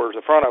bars, the doors,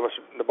 the front of us,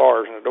 the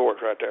bars and the doors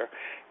right there.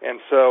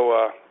 And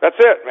so that's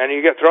it, man.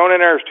 You get thrown in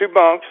there. There's two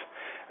bunks.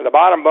 The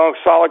bottom bunk's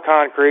solid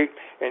concrete,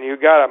 and you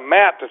got a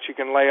mat that you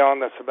can lay on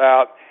that's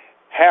about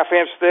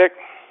half-inch thick,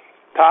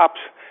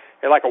 tops,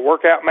 and like a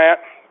workout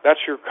mat.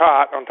 That's your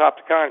cot on top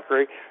of the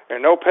concrete,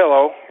 and no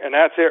pillow, and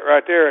that's it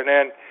right there. And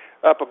then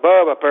up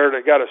above up there,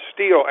 they got a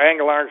steel,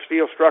 angle iron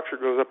steel structure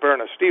goes up there,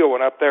 and a steel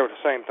one up there with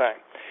the same thing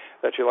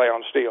that you lay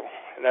on steel.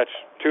 And that's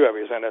two of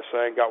you in this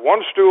thing. Got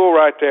one stool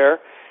right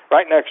there,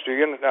 right next to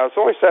you. Now, it's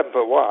only 7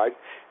 foot wide,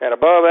 and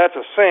above that's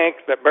a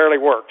sink that barely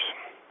works.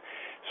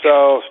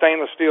 So,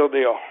 stainless steel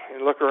deal.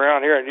 You look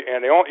around here, and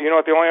you know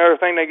what the only other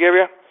thing they give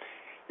you?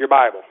 Your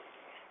Bible.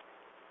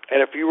 And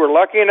if you were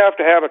lucky enough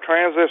to have a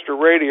transistor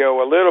radio,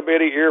 a little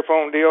bitty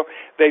earphone deal,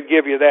 they'd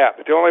give you that.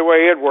 But the only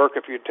way it'd work,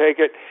 if you'd take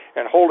it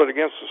and hold it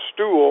against the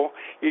stool,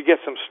 you'd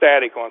get some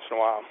static once in a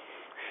while.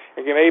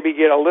 And you maybe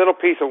get a little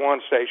piece of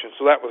one station,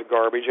 so that was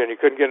garbage, and you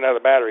couldn't get another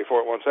battery for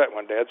it once that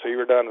went dead, so you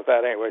were done with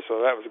that anyway, so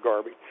that was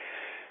garbage.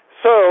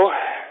 So,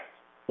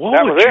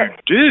 what would you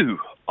do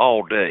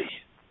all day?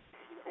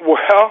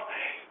 Well,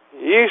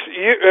 you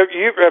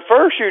at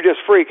first you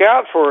just freak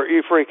out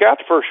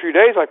the first few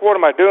days, like, what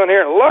am I doing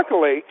here? And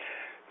luckily,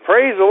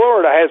 praise the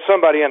Lord, I had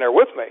somebody in there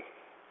with me,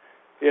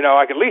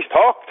 I could at least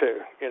talk to,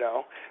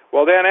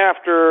 Well, then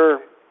after,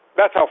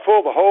 that's how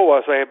full the hole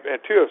was. They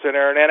had two of us in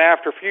there, and then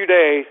after a few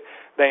days,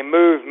 they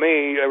moved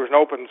me. There was an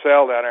open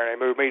cell down there, and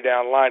they moved me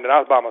down the line, and I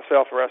was by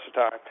myself the rest of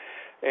the time.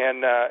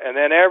 And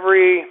then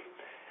every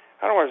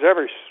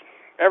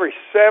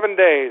 7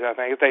 days, I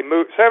think, if they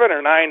moved 7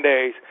 or 9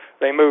 days,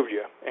 they moved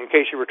you in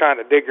case you were trying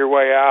to dig your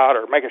way out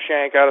or make a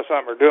shank out of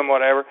something or doing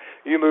whatever.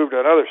 You moved to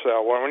another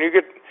cell. Well, when you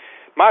get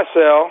my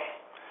cell,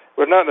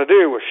 with nothing to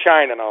do, was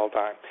shining all the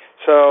time.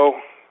 So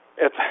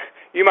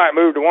you might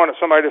move to one that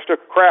somebody just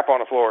took crap on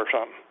the floor or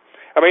something.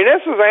 I mean,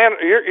 this is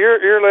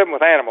you're living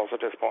with animals at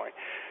this point.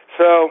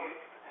 So,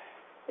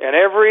 and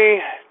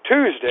every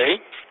Tuesday,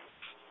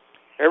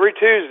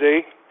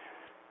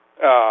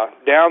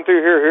 down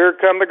through here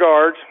come the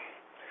guards.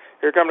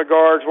 Here come the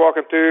guards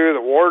walking through,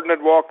 the warden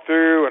would walk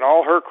through, and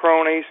all her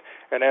cronies,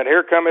 and then here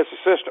come his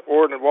assistant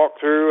warden would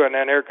walk through, and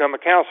then here come a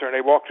counselor, and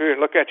they walk through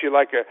and look at you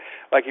like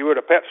you would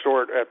a pet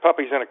store at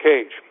puppies in a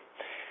cage.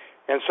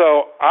 And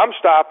so I'm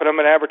stopping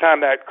them, and every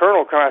time that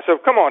colonel comes, I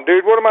said, "Come on,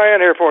 dude, what am I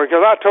in here for?"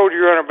 Because I told you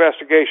you're under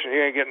investigation.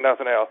 You ain't getting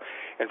nothing else.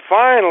 And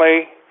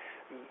finally,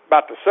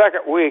 about the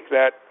second week,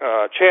 that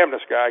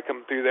Chambliss guy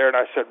come through there, and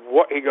I said,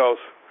 "What?" He goes,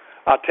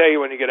 "I'll tell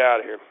you when you get out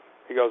of here."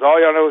 He goes, "All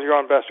y'all know is you're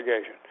on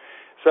investigation."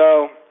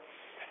 So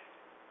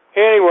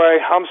anyway,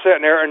 I'm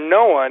sitting there and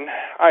knowing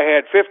I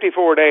had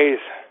 54 days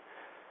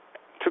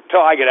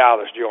till I get out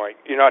of this joint,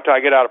 till I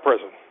get out of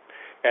prison.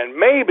 And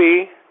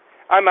maybe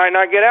I might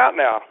not get out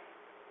now.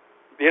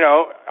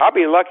 I'll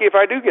be lucky if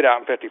I do get out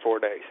in 54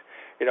 days,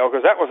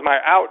 because that was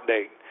my out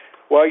date.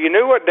 Well, you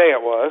knew what day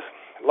it was.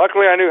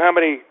 Luckily, I knew how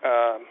many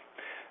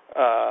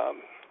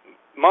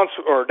months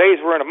or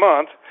days were in a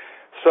month.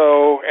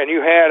 So, and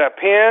you had a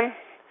pen,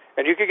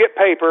 and you could get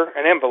paper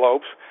and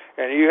envelopes.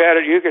 And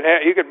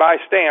you could buy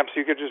stamps.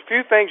 You could just a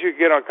few things you could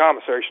get on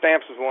commissary.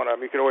 Stamps is one of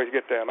them. You could always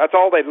get them. That's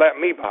all they'd let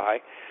me buy,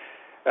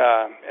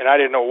 and I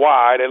didn't know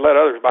why. They'd let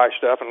others buy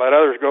stuff and let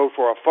others go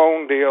for a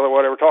phone deal or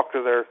whatever. Talk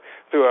to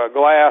through a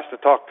glass to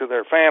talk to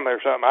their family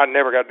or something. I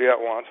never got to do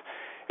that once.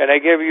 And they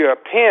give you a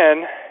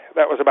pen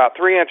that was about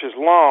 3 inches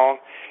long,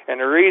 and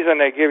the reason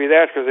they give you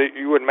that is because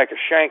you wouldn't make a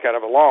shank out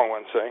of a long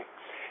one. See,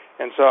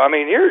 and so I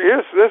mean,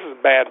 this is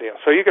a bad deal.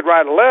 So you could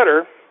write a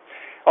letter.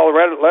 All the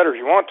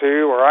letters you want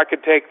to, or I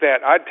could take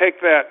that. I'd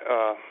take that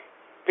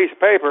piece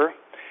of paper,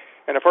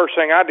 and the first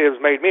thing I did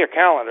was made me a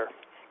calendar.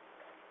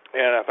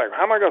 And I think,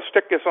 how am I going to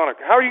stick this on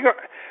how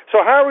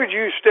would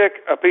you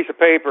stick a piece of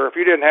paper if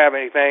you didn't have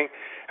anything?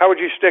 How would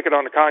you stick it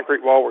on the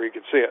concrete wall where you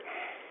could see it?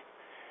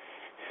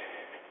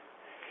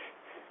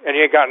 And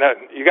you ain't got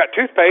nothing. You got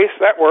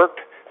toothpaste, that worked.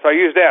 So I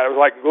used that. It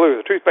was like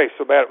glue. The toothpaste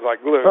so bad it was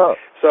like glue. Oh.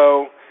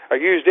 So I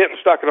used it and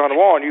stuck it on the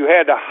wall, and you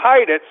had to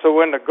hide it so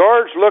when the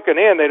guards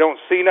looking in, they don't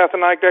see nothing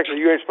like that because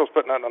you ain't supposed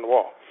to put nothing on the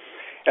wall.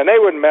 And they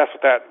wouldn't mess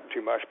with that too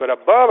much. But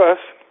above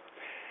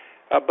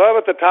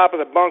at the top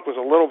of the bunk was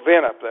a little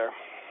vent up there,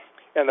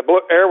 and the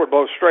air would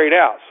blow straight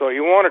out. So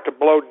you want it to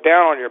blow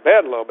down on your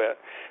bed a little bit.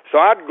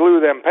 So I'd glue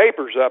them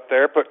papers up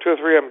there, put 2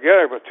 or 3 of them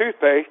together with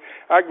toothpaste.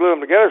 I'd glue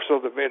them together so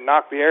that it'd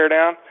knock the air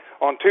down.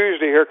 On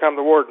Tuesday, here come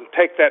the warden,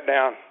 take that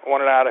down, I want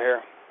it out of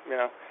here,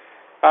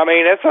 I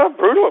mean, that's how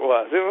brutal it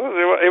was.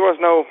 It was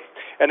no.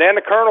 And then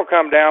the colonel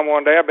come down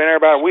one day. I've been there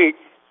about a week,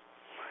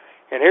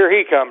 and here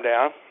he come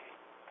down.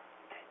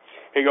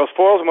 He goes,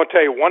 Foils, I'm going to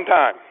tell you one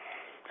time.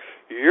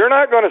 You're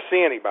not going to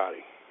see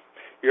anybody.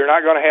 You're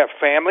not going to have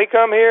family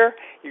come here.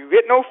 You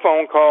get no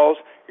phone calls.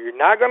 You're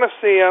not going to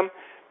see them.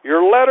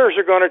 Your letters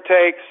are going to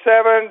take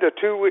 7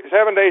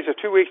 days to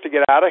 2 weeks to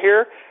get out of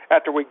here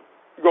after we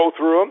go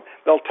through them.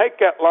 They'll take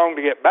that long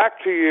to get back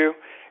to you.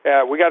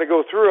 We got to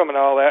go through them and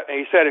all that. And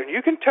he said, if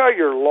you can tell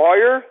your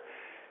lawyer,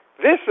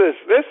 this is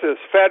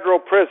federal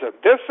prison.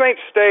 This ain't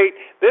state.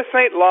 This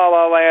ain't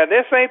la-la land.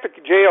 This ain't the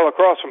jail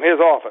across from his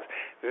office.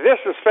 This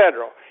is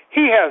federal.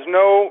 He has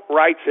no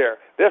rights here.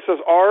 This is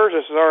ours.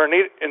 This is our,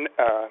 you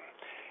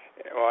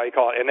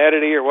call it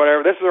entity or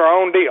whatever. This is our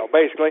own deal,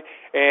 basically.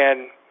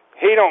 And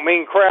he don't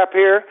mean crap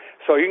here,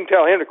 so you can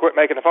tell him to quit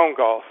making the phone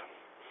calls.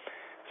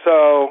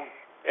 So,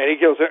 and he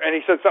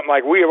said something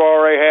like, we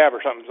already have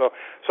or something.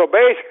 So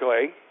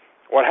basically,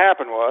 what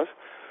happened was,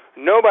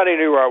 nobody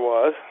knew where I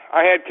was.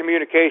 I had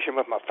communication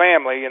with my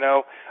family, you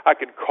know. I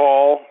could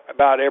call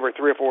about every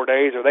 3 or 4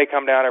 days, or they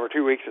come down every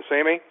 2 weeks to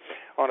see me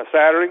on a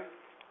Saturday.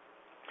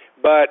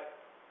 But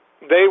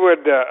they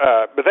would,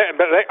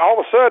 all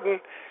of a sudden,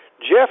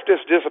 Jeff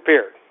just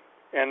disappeared,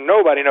 and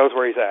nobody knows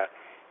where he's at.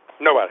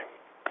 Nobody.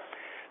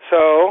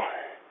 So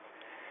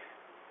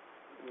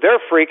they're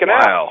freaking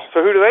out.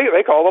 So who do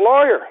they call the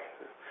lawyer.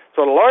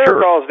 So the lawyer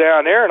calls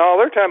down there, and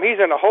all their time he's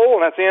in a hole,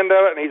 and that's the end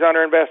of it, and he's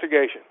under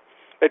investigation.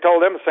 They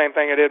told him the same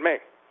thing they did me.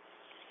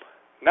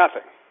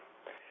 Nothing.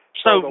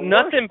 So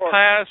nothing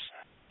past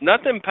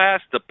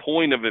the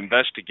point of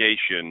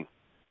investigation.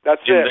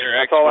 That's in it. Their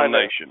that's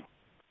explanation.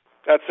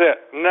 That's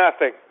it.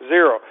 Nothing.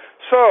 Zero.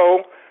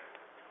 So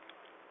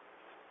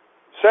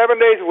 7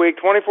 days a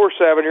week,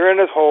 24/7, you're in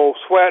this hole,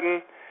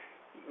 sweating,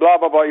 blah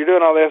blah blah. You're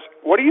doing all this.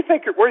 Where do you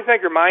think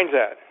your mind's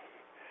at?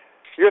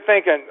 You're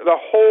thinking the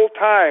whole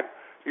time.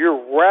 You're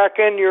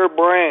racking your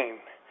brain.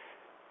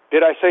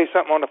 Did I say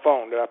something on the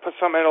phone? Did I put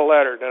something in a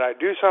letter? Did I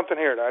do something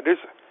here? Did I do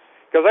something?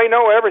 Because they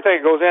know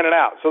everything goes in and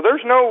out. So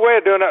there's no way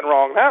of doing nothing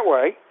wrong that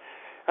way.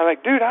 I'm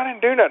like, dude, I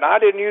didn't do nothing.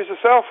 I didn't use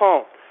the cell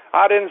phone.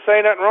 I didn't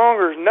say nothing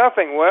wrong. There's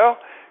nothing. Well,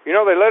 you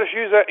know, they let us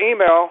use that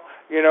email,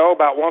 you know,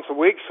 about once a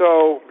week.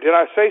 So did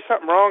I say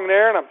something wrong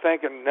there? And I'm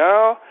thinking,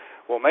 no.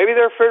 Well, maybe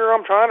they're figuring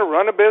I'm trying to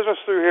run a business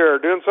through here or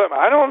doing something.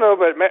 I don't know,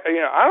 but,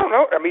 you know, I don't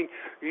know. I mean,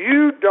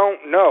 you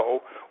don't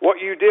know what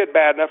you did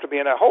bad enough to be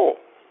in that hole.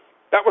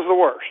 That was the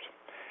worst.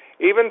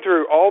 Even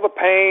through all the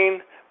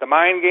pain, the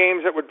mind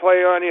games that would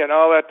play on you and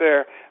all that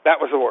there, that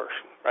was the worst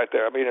right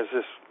there. I mean, it's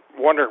just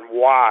wondering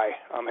why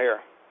I'm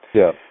here.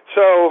 Yeah.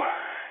 So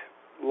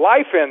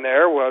life in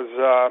there was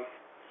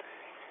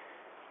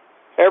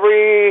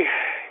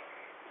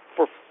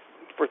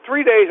for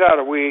 3 days out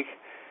of the week.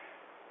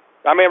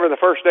 I remember the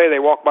first day they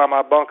walked by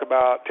my bunk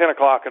about 10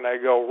 o'clock and they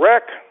go,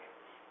 Rec,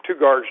 2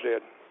 guards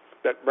did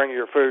that bring you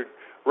your food.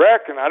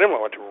 Rec, and I didn't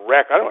know what to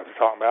wreck. I don't know what they're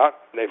talking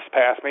about. They just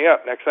passed me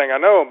up. Next thing I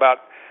know,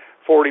 about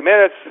 40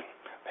 minutes,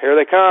 here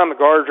they come. The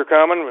guards are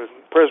coming with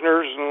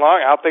prisoners and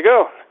out they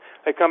go.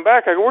 They come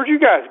back. I go, where'd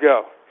you guys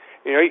go?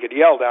 You know, you could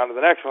yell down to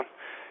the next one.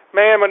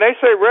 Man, when they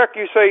say wreck,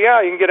 you say,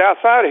 yeah, you can get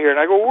outside of here. And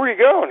I go, well, where are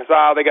you going? It's,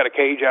 they got a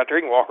cage out there.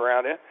 You can walk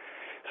around in.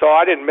 So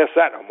I didn't miss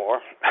that no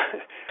more.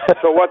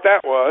 So what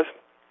that was,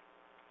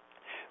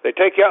 they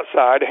take you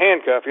outside to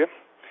handcuff you,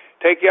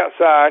 take you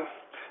outside,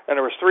 and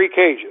there was 3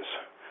 cages.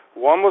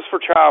 One was for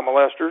child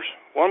molesters,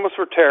 one was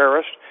for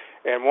terrorists,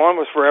 and one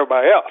was for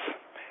everybody else.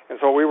 And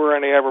so we were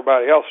in the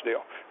everybody else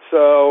deal.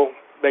 So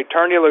they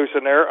turn you loose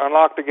in there,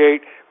 unlock the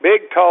gate,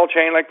 big, tall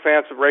chain-link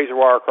fence with razor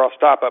wire across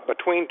the top up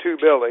between 2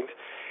 buildings,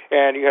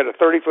 and you had a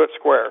 30-foot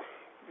square.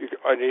 You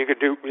could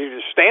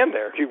just stand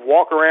there. You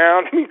walk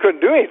around, and you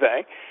couldn't do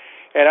anything.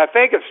 And I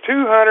think it's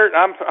 200,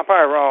 I'm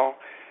probably wrong,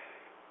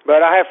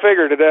 but I have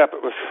figured it up.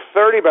 It was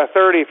 30 by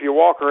 30 if you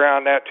walk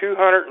around that, 200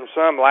 and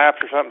some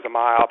laps or something's a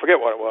mile. I forget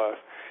what it was.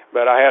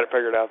 But I had it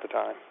figured out at the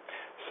time.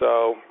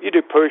 So you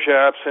do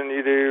push-ups and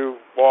you do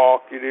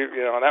walk,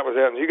 and that was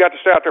it. And you got to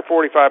stay out there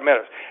 45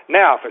 minutes.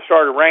 Now, if it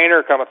started raining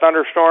or come a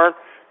thunderstorm,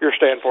 you're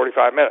staying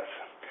 45 minutes.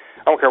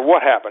 I don't care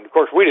what happened. Of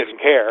course, we didn't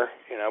care.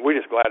 You know, we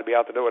just glad to be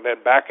out the door. And then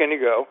back in you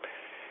go.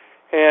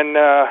 And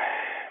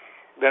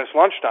then it's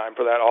lunchtime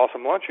for that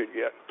awesome lunch you'd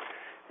get.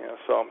 You know,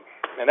 so,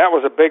 and that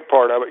was a big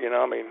part of it. You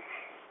know, I mean,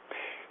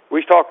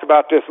 we talked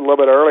about this a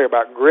little bit earlier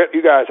about grit.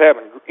 You guys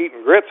haven't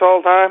eaten grits all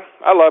the time.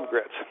 I love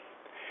grits.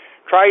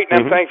 Try eating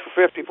them things for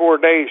 54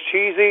 days.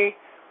 Cheesy,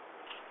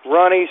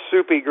 runny,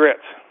 soupy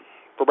grits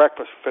for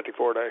breakfast for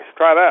 54 days.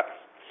 Try that.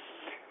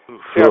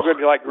 See how good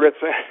you like grits.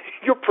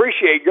 You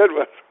appreciate good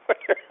ones.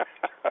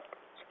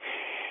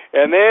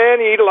 And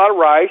then you eat a lot of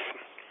rice.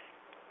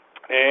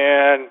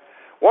 And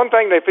one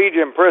thing they feed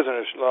you in prison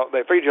is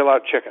they feed you a lot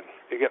of chicken.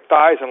 You get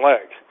thighs and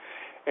legs.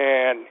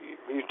 And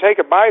you take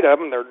a bite of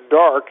them, they're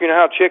dark. You know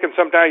how chicken,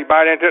 sometimes you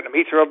bite into it and the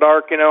meat's real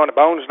dark, and the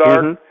bone's dark?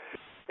 And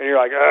you're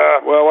like,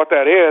 well, what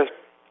that is,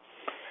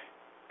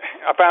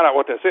 I found out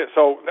what this is.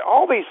 So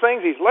all these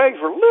things, these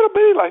legs were a little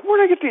bitty, like, where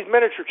do they get these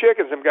miniature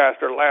chickens? Them guys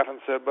started laughing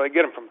and said, well, they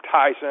get them from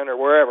Tyson or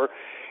wherever.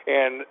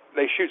 and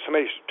they shoot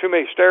too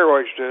many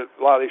steroids to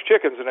a lot of these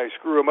chickens, and they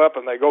screw them up,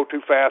 and they go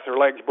too fast, their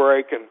legs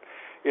break, and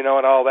and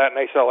all that, and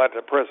they sell that to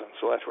the prison.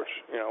 So that's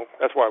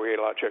that's why we ate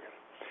a lot of chicken.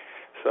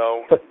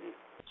 So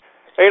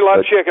ate a lot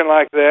of chicken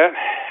like that.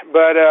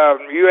 But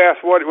you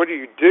asked what do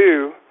you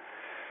do?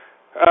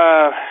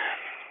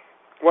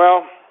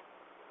 Well,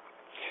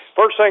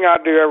 first thing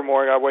I do every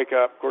morning, I wake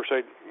up. Of course,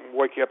 they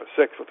wake you up at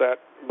 6 with that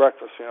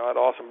breakfast, that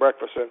awesome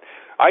breakfast. And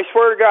I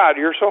swear to God,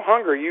 you're so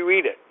hungry, you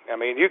eat it. I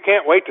mean, you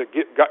can't wait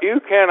you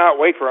cannot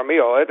wait for a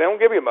meal. They don't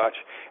give you much,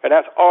 and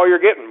that's all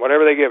you're getting,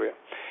 whatever they give you.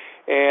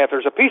 And if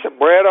there's a piece of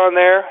bread on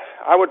there,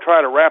 I would try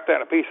to wrap that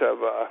in a piece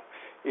of,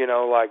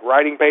 like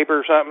writing paper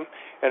or something,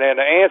 and then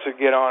the ants would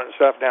get on it and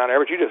stuff down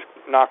there, but you just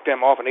knock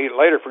them off and eat it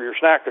later for your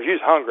snack because you're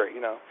just hungry,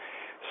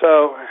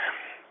 So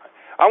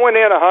I went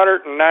in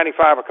 195,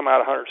 I come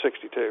out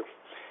 162.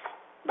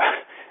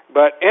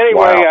 But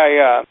anyway,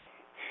 wow.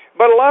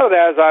 But a lot of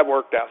that is I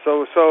worked out.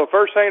 So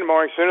first thing in the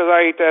morning, as soon as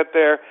I ate that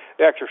there,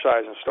 the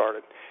exercising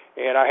started.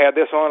 And I had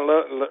this on,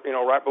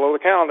 right below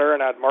the calendar, and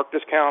I'd mark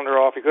this calendar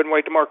off. You couldn't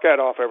wait to mark that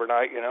off every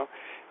night,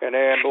 And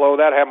then below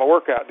that, I had my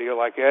workout deal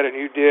like that. And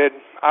me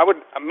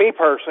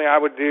personally, I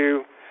would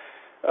do,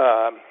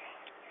 500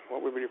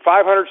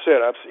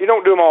 sit-ups. You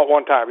don't do them all at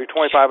one time. You do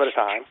 25 at a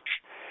time.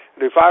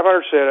 Do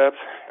 500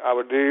 sit-ups. I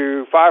would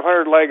do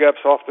 500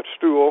 leg-ups off the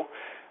stool.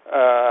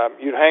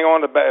 You'd hang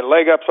on the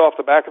leg-ups off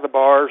the back of the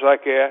bars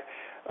like that.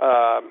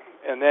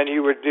 And then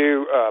you would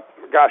do,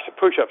 the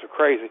push-ups are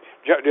crazy.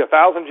 Do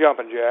 1,000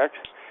 jumping jacks.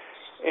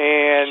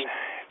 And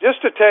just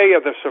to tell you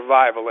the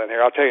survival in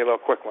here, I'll tell you a little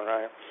quick one,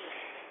 right?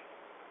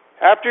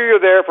 After you're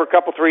there for a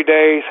couple, 3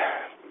 days,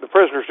 the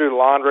prisoners do the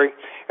laundry,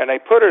 and they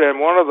put it in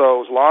one of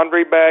those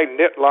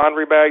knit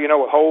laundry bag,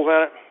 with holes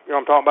in it. You know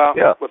what I'm talking about?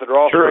 Yeah. With the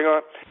drawstring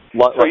on it.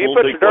 So you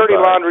put your dirty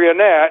laundry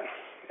in that,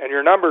 and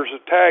your numbers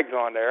are tagged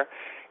on there,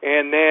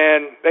 and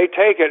then they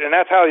take it, and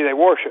that's how they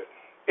wash it,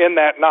 in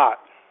that knot.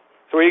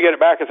 So when you get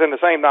it back, it's in the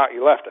same knot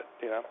you left it,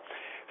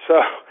 So,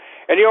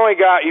 and you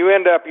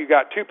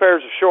got 2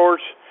 pairs of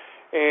shorts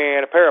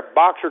and a pair of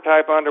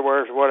boxer-type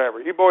underwears or whatever.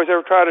 You boys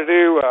ever try to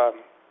do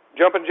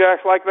jumping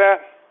jacks like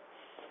that?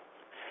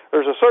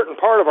 There's a certain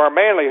part of our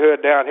manlyhood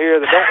down here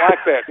that don't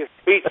like that. It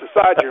beats the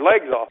sides of your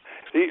legs off.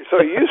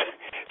 So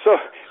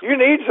you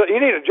need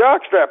a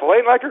jock strap. It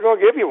ain't like they're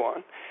going to give you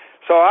one.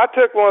 So I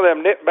took one of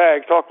them knit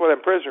bags, talked with them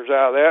prisoners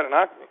out of that, and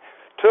I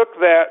took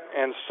that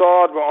and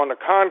sawed on the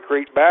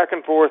concrete back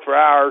and forth for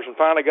hours, and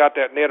finally got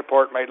that knit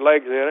apart, made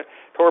legs in it,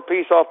 tore a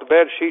piece off the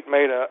bed sheet,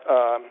 made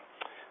a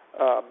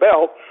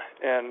belt,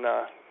 and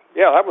I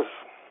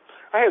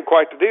had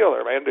quite the deal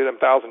there, man. Do them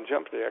 1,000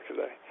 jump jacks a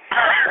day.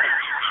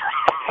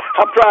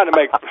 I'm trying to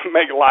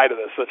make light of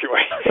this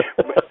situation.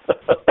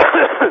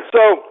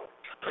 So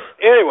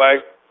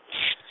anyway,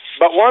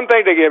 but one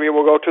thing they give you,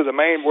 we'll go to the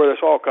main where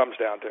this all comes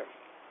down to.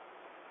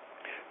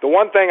 The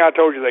one thing I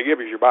told you they give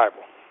you is your Bible.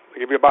 They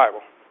give you a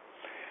Bible.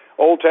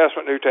 Old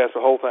Testament, New Testament,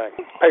 the whole thing.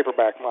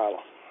 Paperback model.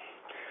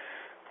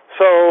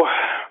 So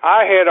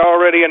I had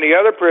already in the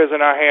other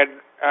prison, I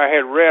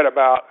had read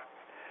about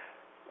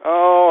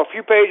a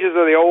few pages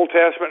of the Old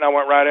Testament, and I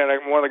went right in,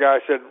 and one of the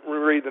guys said,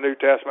 read the New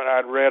Testament.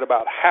 I'd read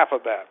about half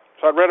of that.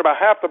 So I'd read about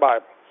half the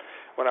Bible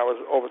when I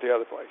was over at the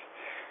other place.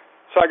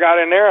 So I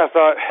got in there, I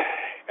thought,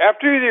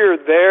 after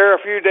you're there a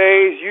few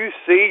days, you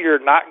see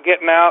you're not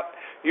getting out,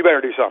 you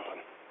better do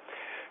something.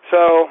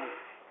 So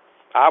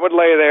I would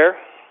lay there,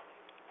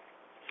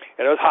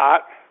 and it was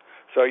hot,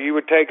 so you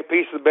would take a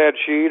piece of the bed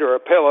sheet or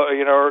a pillow,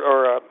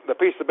 or the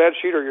piece of the bed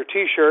sheet or your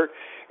T-shirt,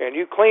 and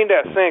you cleaned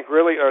that sink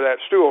or that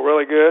stool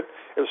really good.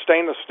 It was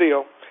stainless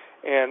steel,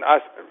 and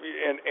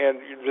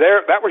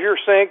there, that was your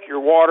sink,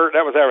 your water,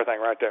 that was everything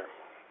right there.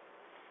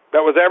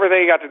 That was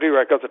everything you got to do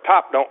right, because the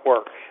top don't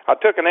work. I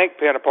took an ink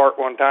pen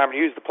apart one time and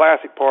used the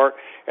plastic part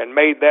and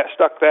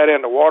stuck that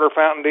in the water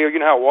fountain deal.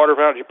 You know how water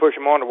fountains, you push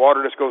them on, the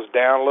water just goes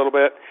down a little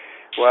bit?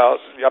 Well,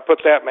 I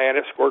put that, man,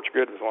 it squirts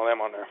good with one of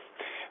them on there.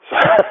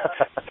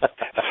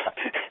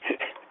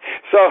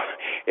 So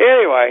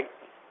anyway,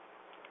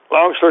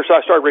 long story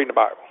short, I started reading the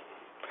Bible.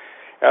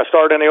 And I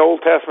started in the Old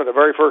Testament, the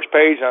very first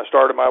page, and I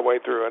started my way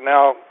through it.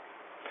 Now,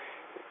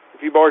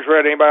 if you boys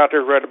anybody out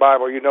there who's read the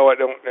Bible, you know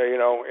it.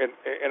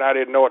 And I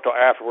didn't know it till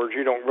afterwards.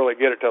 You don't really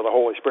get it till the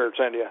Holy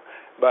Spirit's in you.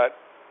 But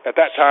at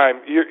that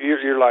time,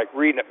 you're like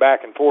reading it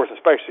back and forth,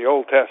 especially the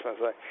Old Testament.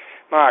 It's like,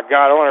 my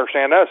God, I don't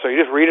understand that. So you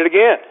just read it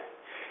again.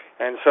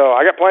 And so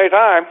I got plenty of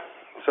time.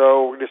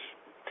 So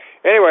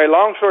anyway,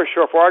 long story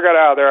short, before I got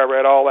out of there, I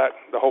read all that,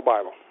 the whole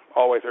Bible,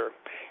 all the way through.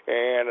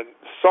 And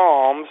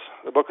Psalms,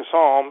 the book of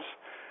Psalms,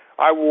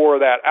 I wore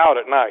that out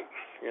at night,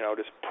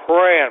 just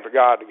praying for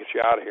God to get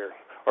you out of here,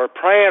 or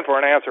praying for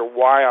an answer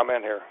why I'm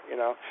in here,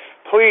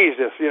 Please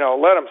just,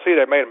 let them see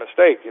they made a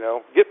mistake,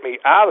 get me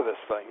out of this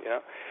thing,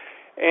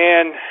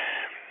 And,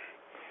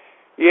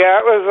 yeah,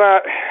 it was,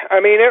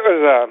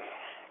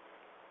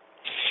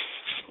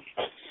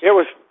 it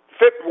was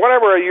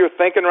whatever you're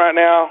thinking right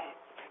now,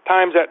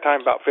 times that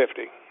time about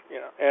 50,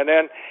 And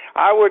then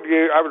I would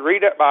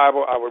read that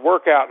Bible, I would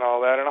work out and all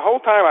that, and the whole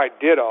time I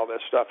did all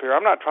this stuff here,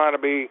 I'm not trying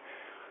to be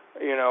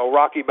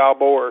Rocky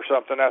Balboa or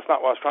something. That's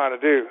not what I was trying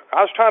to do.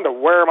 I was trying to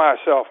wear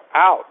myself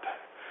out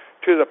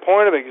to the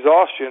point of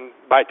exhaustion.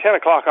 By 10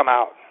 o'clock, I'm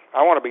out.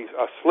 I want to be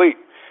asleep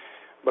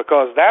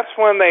because that's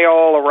when they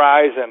all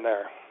arise in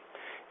there.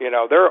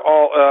 They're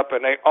all up,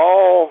 and they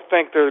all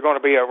think there's going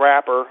to be a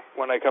rapper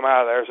when they come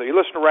out of there. So you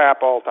listen to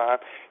rap all the time.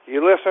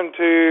 You listen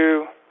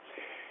to,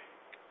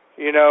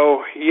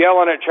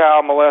 yelling at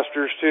child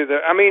molesters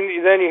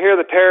then you hear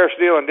the terrorists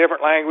deal in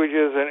different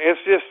languages, and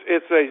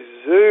it's a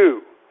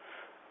zoo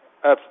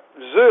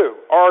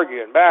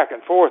arguing back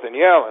and forth and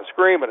yelling,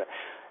 screaming,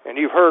 and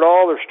you've heard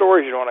all their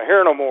stories. You don't want to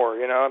hear no more.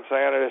 You know what I'm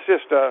saying? And it's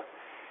just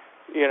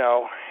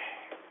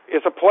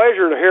it's a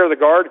pleasure to hear the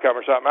Guard come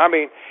or something. I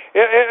mean,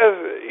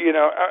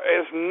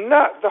 it's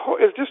not the whole.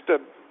 It's just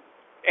a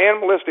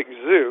animalistic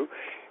zoo.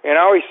 And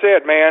I always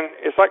said, man,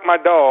 it's like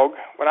my dog.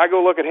 When I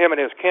go look at him in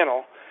his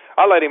kennel,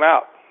 I let him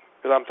out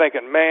because I'm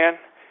thinking, man,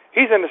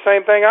 he's in the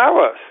same thing I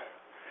was.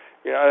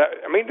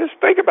 I mean,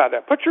 just think about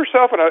that. Put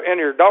yourself in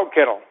your dog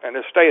kennel and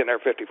just stay in there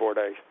 54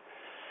 days.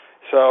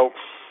 So,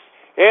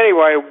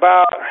 anyway,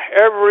 about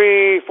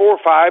every 4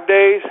 or 5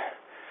 days,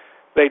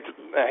 they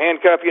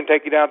handcuff you and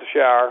take you down to the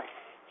shower,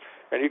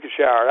 and you can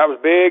shower. That was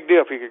a big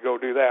deal if you could go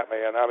do that,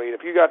 man. I mean, if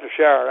you got to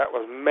shower, that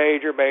was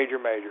major, major,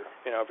 major.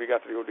 If you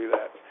got to go do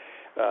that.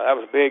 That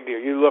was a big deal.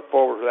 You look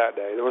forward to that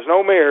day. There was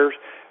no mirrors.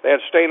 They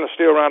had stainless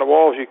steel around the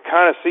walls. You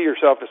kind of see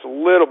yourself just a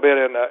little bit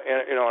in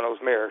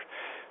those mirrors.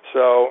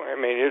 So, I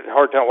mean, it's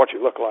hard to tell what you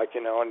look like,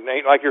 and it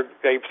ain't like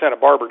they sent a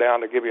barber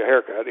down to give you a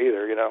haircut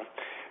either,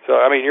 So,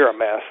 I mean, you're a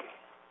mess.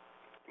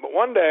 But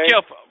one day,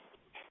 Jeff,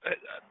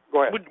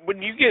 go ahead.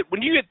 When you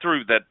get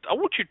through that, I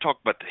want you to talk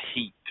about the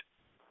heat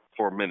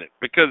for a minute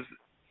because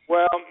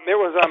it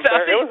was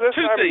this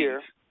time of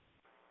year.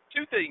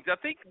 Two things. I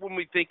think when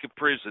we think of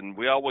prison,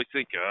 we always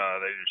think,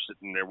 they're just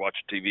sitting there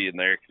watching TV in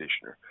the air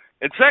conditioner.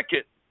 And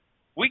second,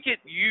 we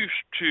get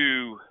used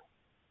to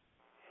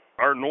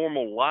our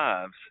normal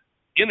lives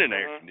in an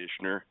air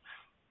conditioner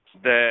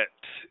that,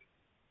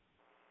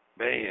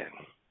 man,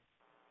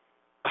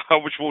 I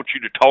just want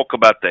you to talk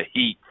about the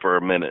heat for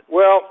a minute.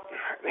 Well,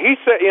 he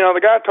said,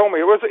 the guy told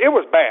me it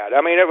was bad.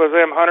 I mean, it was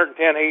them 110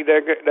 heat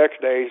next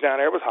days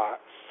down there. It was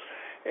hot.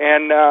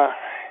 And,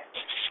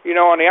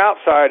 on the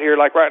outside here,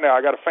 like right now,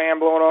 I got a fan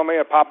blowing on me.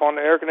 I pop on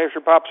the air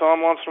conditioner, pops on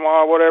once in a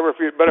while, whatever.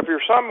 But if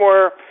you're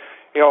somewhere,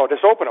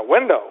 just open a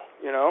window,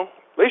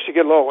 At least you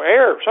get a little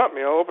air or something,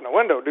 open a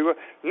window.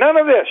 None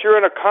of this. You're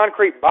in a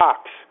concrete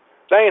box.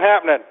 That ain't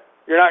happening.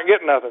 You're not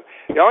getting nothing.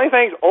 The only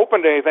thing's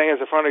open to anything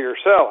is the front of your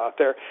cell out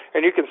there,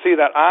 and you can see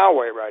that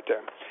aisleway right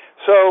there.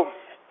 So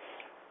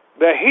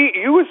the heat,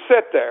 you would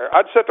sit there.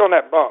 I'd sit on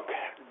that bunk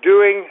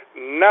doing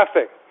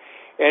nothing.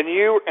 And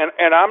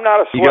I'm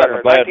not a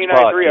sweater. You got a bad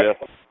spot,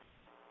 Jeff.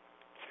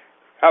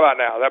 How about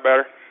now? Is that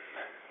better?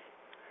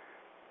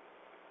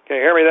 Can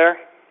you hear me there?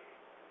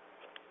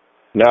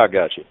 Now I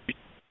got you.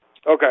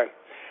 Okay.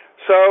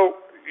 So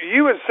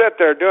you would sit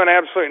there doing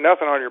absolutely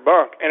nothing on your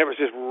bunk, and it was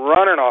just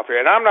running off you.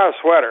 And I'm not a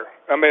sweater.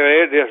 I mean,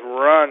 it just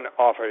run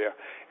off of you.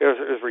 It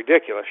was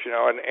ridiculous,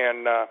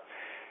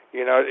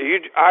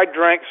 I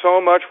drank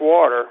so much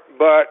water,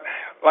 but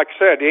like I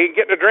said, you ain't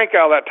getting a drink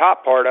out of that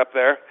top part up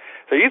there.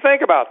 So you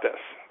think about this.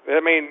 I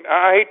mean,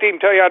 I hate to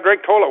even tell you I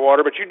drink toilet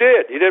water, but you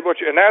did. You did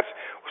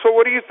so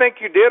what do you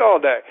think you did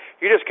all day?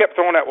 You just kept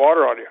throwing that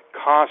water on you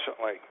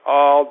constantly,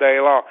 all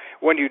day long.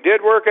 When you did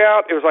work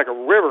out, it was like a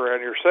river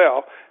in your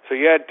cell. So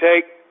you had to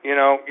take, you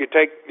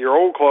take your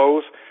old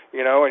clothes,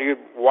 and you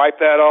wipe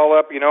that all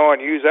up,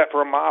 and use that for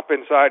a mop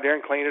inside there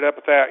and clean it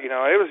up with that. It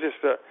was just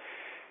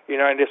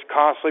and just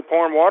constantly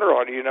pouring water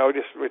on you,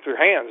 just with your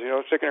hands,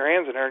 sticking your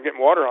hands in there and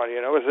getting water on you.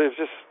 It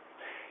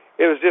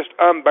was just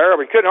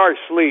unbearable. You couldn't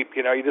hardly sleep,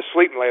 you just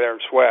sleep and lay there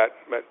and sweat.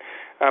 But,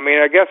 I mean,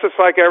 I guess it's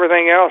like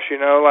everything else,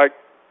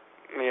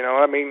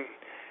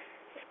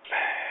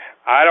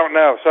 I don't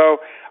know. So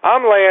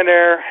I'm laying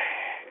there,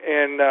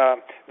 and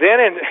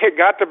then it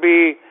got to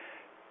be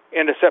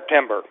into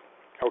September.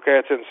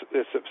 Okay,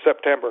 it's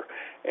September.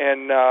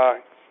 And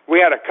we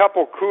had a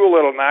couple cool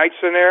little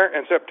nights in there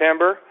in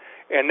September.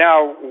 And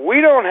now we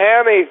don't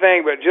have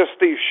anything but just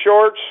these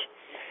shorts.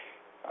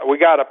 We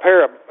got a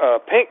pair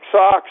of pink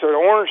socks or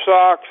orange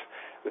socks,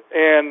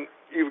 and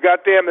you've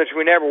got them that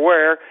we never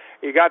wear.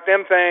 You got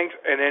them things,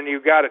 and then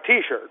you got a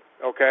T-shirt,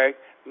 okay?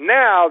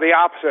 Now the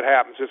opposite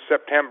happens. It's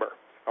September,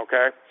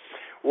 okay?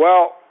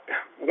 Well,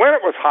 when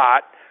it was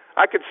hot,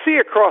 I could see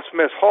across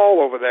Miss Hall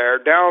over there,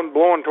 down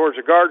blowing towards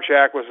the guard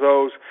shack, was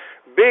those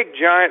big,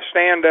 giant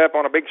stand-up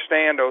on a big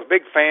stand, those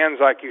big fans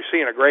like you see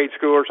in a grade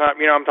school or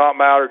something, I'm talking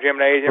about, or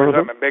gymnasium or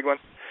something, big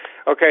ones.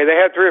 Okay, they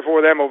had 3 or 4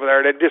 of them over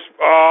there. They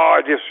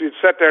you'd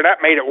sit there, and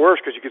that made it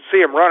worse because you could see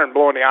them running,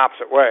 blowing the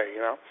opposite way,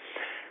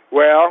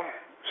 Well,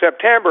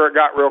 September, it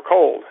got real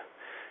cold.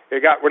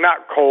 We're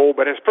not cold,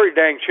 but it's pretty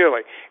dang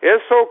chilly.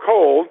 It's so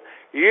cold,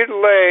 you'd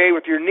lay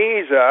with your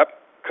knees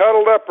up,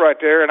 cuddled up right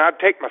there, and I'd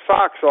take my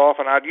socks off,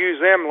 and I'd use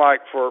them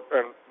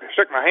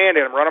stick my hand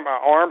in them, run up my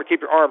arm to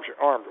keep your arms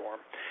warm.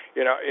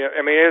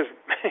 I mean,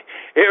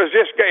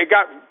 it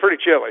got pretty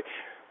chilly.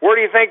 Where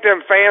do you think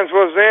them fans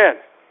was in?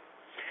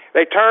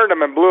 They turned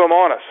them and blew them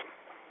on us.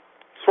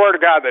 Swear to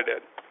God they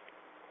did.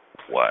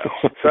 Wow.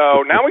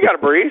 So now we got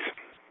a breeze.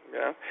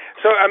 Yeah.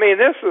 So, I mean,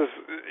 this is,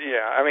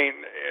 I mean,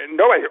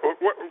 nobody,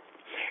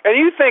 and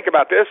you think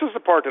about this is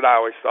the part that I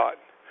always thought.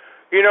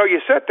 You know,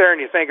 you sit there and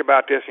you think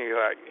about this and you're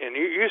like, and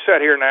you sit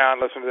here now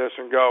and listen to this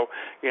and go,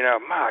 you know,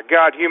 my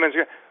God, humans,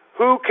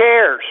 who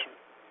cares?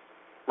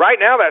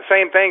 Right now, that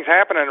same thing's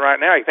happening right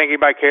now. You think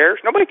anybody cares?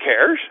 Nobody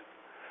cares.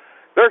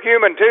 They're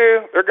human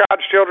too. They're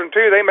God's children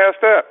too. They messed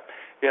up,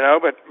 you know,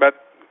 but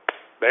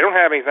they don't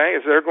have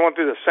anything. They're going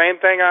through the same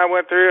thing I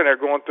went through, and they're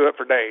going through it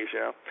for days, you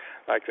know,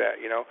 like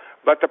that, you know.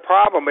 But the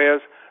problem is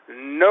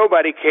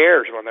nobody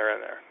cares when they're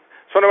in there.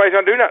 So nobody's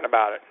going to do nothing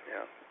about it, you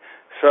know.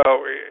 So,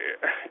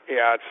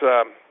 yeah,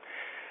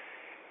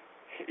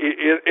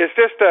 it's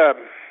just,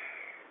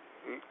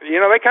 you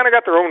know, they kind of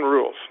got their own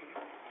rules.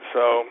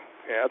 So,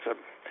 yeah,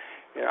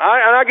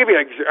 I'll give you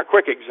a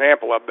quick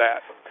example of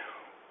that.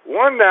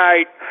 One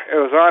night, it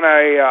was on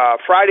a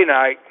Friday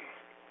night,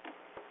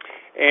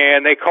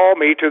 and they called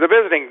me to the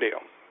visiting deal.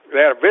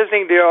 They had a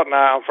visiting deal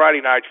on Friday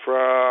nights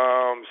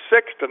from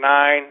 6 to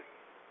 9,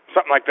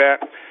 something like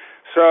that.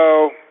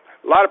 So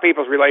a lot of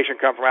people's relation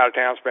come from out of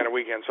town, spend a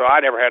weekend. So I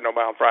never had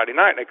nobody on Friday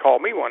night. And they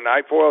called me one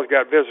night. Foyle's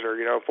got a visitor.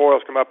 You know,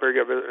 Foyle's come up here,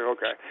 get a visitor.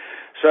 Okay.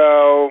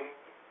 So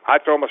I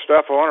throw my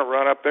stuff on and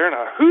run up there. And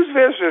who's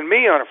visiting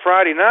me on a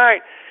Friday night?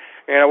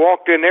 And I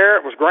walked in there.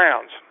 It was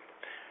Grounds.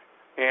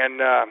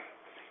 And,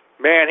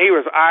 man, he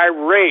was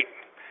irate.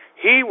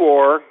 He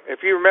wore,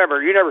 if you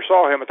remember, you never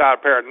saw him without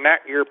a pair of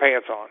neck gear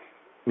pants on.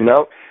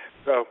 No.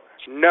 So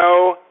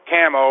no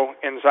camo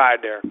inside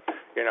there.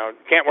 You know,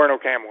 can't wear no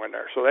camo in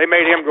there. So they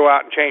made him go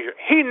out and change it.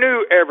 He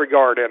knew every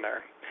guard in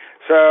there.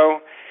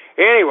 So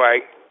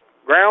anyway,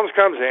 Grounds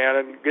comes in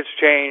and gets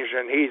changed,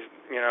 and he's,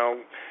 you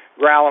know,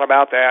 growling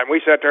about that. And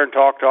we sat there and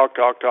talk.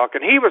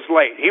 And he was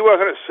late. He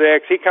wasn't at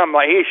 6. He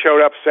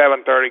showed up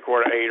 7:30,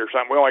 7:45 or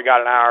something. We only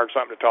got an hour or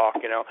something to talk,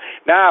 you know.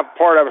 Now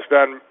part of it's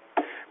done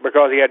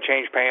because he had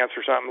changed pants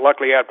or something.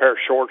 Luckily he had a pair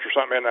of shorts or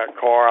something in that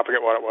car. I forget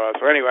what it was.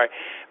 So anyway,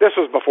 this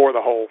was before the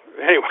whole.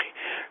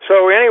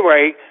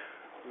 Anyway,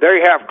 there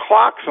you have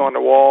clocks on the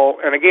wall,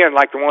 and again,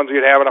 like the ones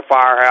you'd have in a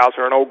firehouse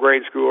or an old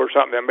grade school or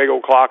something, them big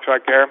old clocks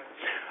right there.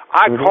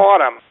 I caught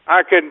them.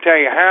 I couldn't tell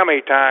you how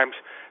many times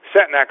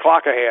setting that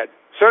clock ahead.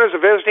 As soon as the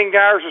visiting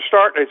guys would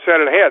start, they'd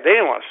set it ahead. They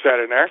didn't want to set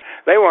it in there.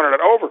 They wanted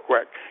it over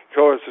quick.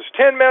 So it's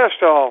 10 minutes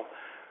till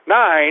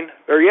 9,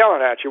 they're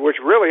yelling at you, which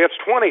really it's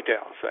 20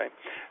 till, see.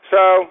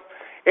 So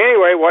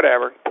anyway,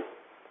 whatever.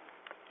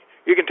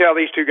 You can tell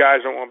these two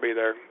guys don't want to be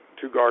there.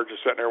 Two guards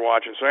just sitting there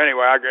watching. So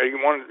anyway,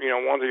 one's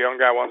a young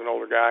guy, one's an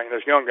older guy. And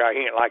this young guy,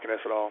 he ain't liking this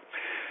at all.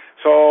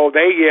 So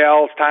they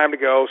yell, it's time to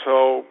go.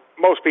 So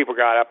most people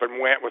got up and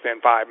went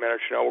within 5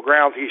 minutes. You know, well,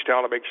 Grounds, he's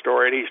telling a big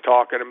story, and he's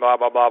talking and blah,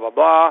 blah, blah, blah,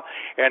 blah.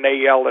 And they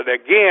yelled it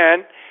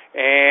again.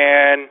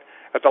 And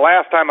at the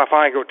last time I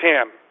finally go,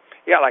 Tim,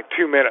 you got like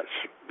 2 minutes.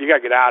 You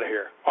got to get out of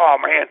here.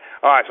 Oh, man.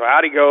 All right, so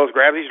out he goes,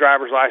 grabs his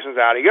driver's license,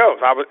 out he goes.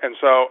 I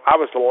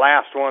was the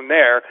last one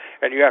there,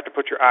 and you have to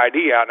put your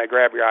ID out, and they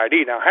grab your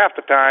ID. Now, half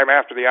the time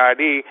after the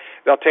ID,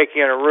 they'll take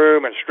you in a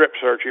room and strip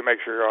search you,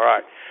 make sure you're all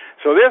right.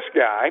 So this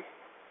guy,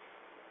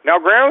 now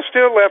Grounds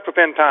still left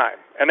within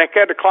time, and they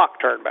had the clock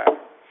turned back.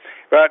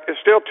 But it's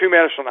still 2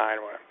 minutes till 9.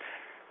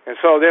 And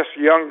so this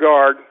young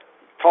guard,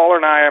 taller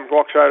than I am,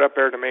 walks right up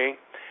there to me,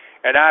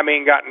 and I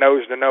mean got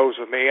nose to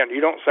nose with me, and you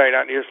don't say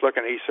nothing, you just look,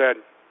 and he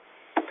said,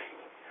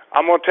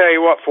 I'm going to tell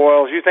you what,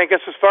 Foyles, you think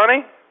this is funny?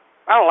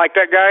 I don't like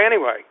that guy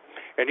anyway.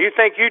 And you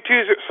think you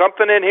two's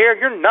something in here?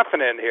 You're nothing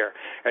in here.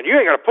 And you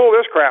ain't going to pull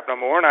this crap no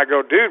more. And I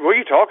go, dude, what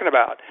are you talking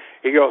about?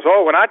 He goes,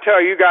 oh, when I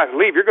tell you guys to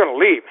leave, you're going to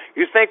leave.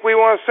 You think we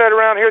want to sit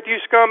around here with you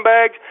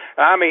scumbags?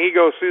 I mean, he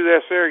goes through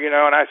this there, you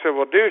know, and I said,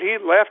 well, dude, he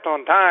left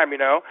on time, you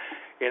know.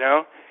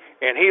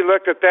 And he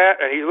looked at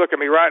that, and he looked at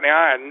me right in the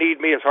eye and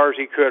kneed me as hard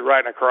as he could right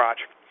in the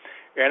crotch.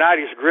 And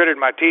I just gritted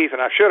my teeth,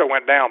 and I should have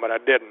went down, but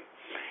I didn't.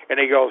 And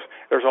he goes,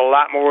 there's a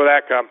lot more where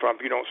that come from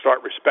if you don't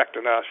start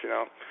respecting us, you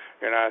know.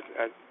 And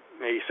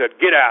he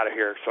said, get out of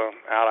here. So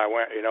out I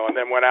went, you know, and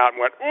then went out and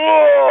went,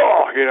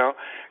 oh, you know,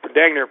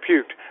 dang near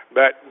puked.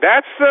 But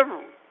that's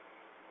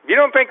you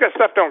don't think that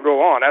stuff don't go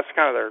on. That's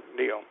kind of their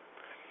deal.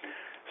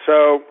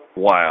 So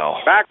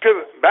wow. Back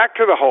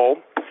to the whole.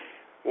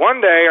 One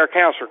day our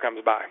counselor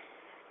comes by.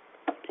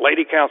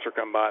 Lady counselor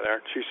come by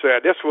there. She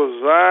said, this was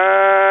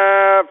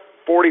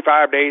 40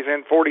 days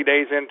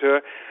into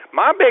it.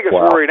 My biggest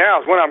worry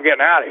now is when I'm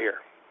getting out of here.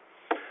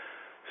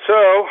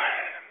 So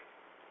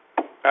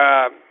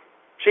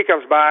she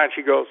comes by and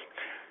she goes,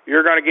 you're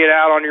going to get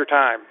out on your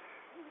time.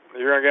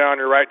 You're going to get on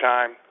your right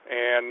time.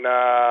 And,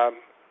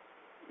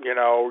 you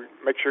know,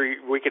 make sure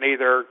we can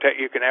either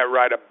you can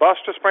ride a bus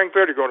to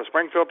Springfield. You're going to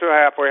Springfield to a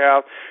halfway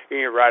house.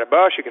 You can ride a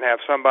bus. You can have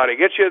somebody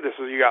get you.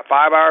 You got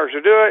 5 hours to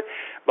do it.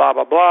 Blah,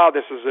 blah, blah.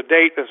 This is the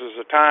date. This is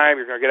the time.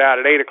 You're going to get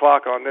out at 8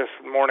 o'clock on this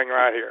morning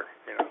right here.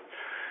 You know,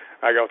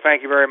 I go,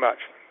 thank you very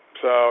much.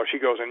 So she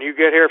goes, and you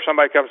get here, if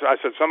somebody comes, I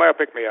said, somebody will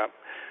pick me up.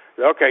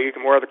 Okay, you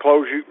can wear the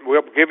clothes.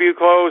 We'll give you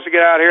clothes to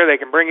get out here. They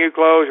can bring you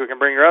clothes. We can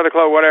bring your other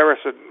clothes, whatever. I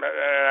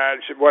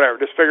said, whatever.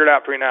 Just figure it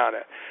out between now and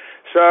then.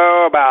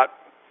 So about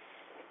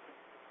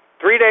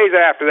 3 days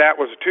after that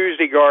was a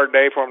Tuesday guard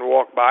day for him to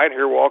walk by, and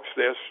here walks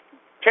this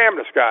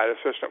Camden guy, the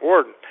assistant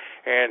warden.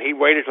 And he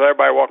waited till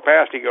everybody walked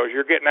past. He goes,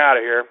 "You're getting out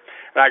of here."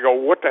 And I go,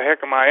 "What the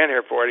heck am I in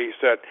here for?" And he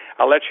said,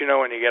 "I'll let you know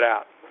when you get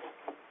out."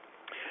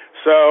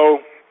 So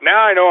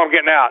now I know I'm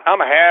getting out.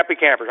 I'm a happy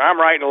camper. I'm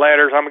writing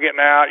letters. I'm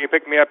getting out. You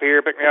pick me up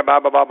here, pick me up,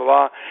 blah, blah, blah, blah,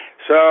 blah.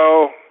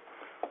 So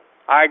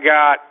I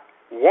got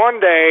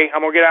one day,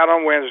 I'm going to get out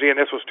on Wednesday, and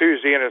this was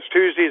Tuesday, and it's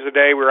Tuesday's the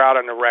day we were out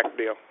on the wreck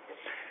deal.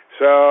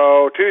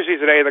 So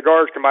Tuesday's the day the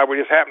guards come by. We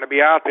just happened to be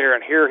out there,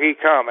 and here he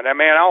come. And,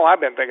 man, all I've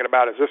been thinking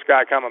about is this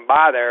guy coming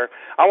by there.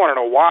 I want to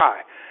know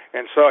why.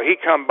 And so he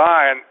come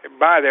by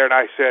there, and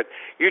I said,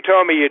 "You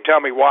told me you'd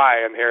tell me why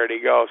in here." And he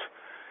goes,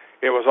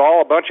 "It was all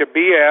a bunch of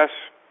BS,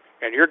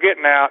 and you're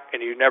getting out,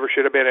 and you never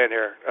should have been in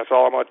here. That's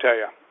all I'm going to tell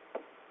you."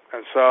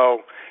 And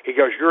so he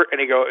goes,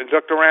 and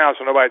looked around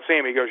so nobody'd see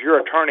him. He goes, "Your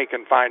attorney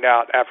can find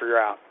out after you're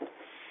out."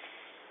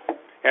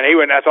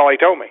 And that's all he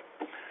told me.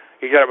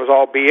 He said it was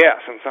all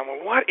BS. And so I'm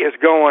like, what is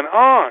going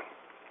on?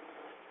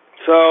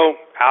 So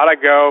out I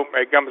go.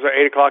 It comes at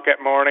 8 o'clock that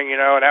morning, and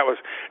that was,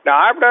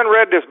 now I've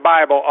read this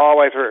Bible all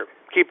the way through.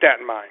 Keep that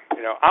in mind.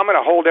 I'm in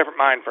a whole different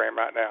mind frame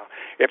right now.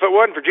 If it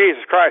wasn't for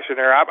Jesus Christ in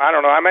there, I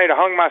don't know, I may have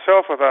hung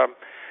myself with on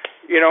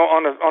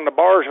the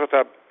bars with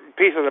a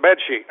piece of the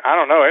bed sheet. I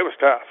don't know. It was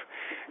tough.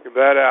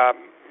 But, I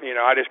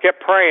just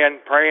kept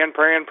praying,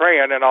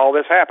 and all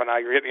this happened.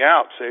 I get me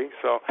out, see?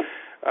 So,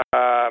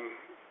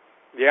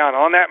 and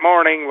on that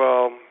morning,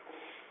 well,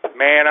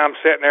 man, I'm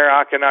sitting there.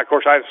 I cannot, of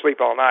course, I didn't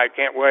sleep all night.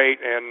 Can't wait.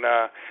 And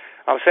I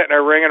was sitting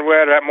there wringing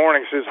wet that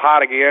morning. It was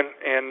hot again.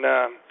 And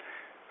I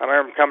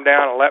remember him come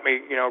down and let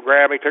me,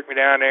 grab me, took me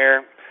down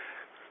there,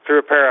 threw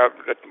a pair of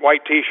a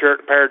white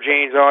T-shirt, a pair of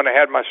jeans on. They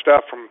had my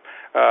stuff from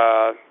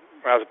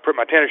I was put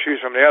my tennis shoes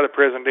from the other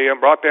prison deal,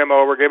 and brought them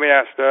over, gave me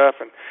that stuff,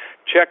 and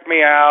checked me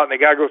out. And they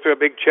got to go through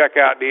a big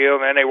checkout deal,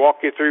 and then they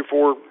walk you through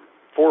four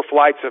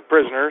flights of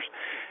prisoners,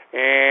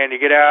 and you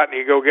get out and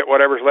you go get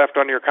whatever's left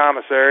on your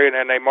commissary, and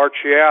then they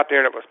march you out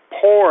there, and it was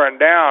pouring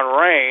down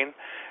rain.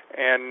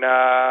 And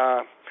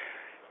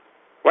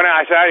when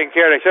I said I didn't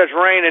care, they said it's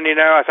raining,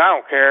 I said I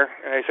don't care,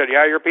 and they said,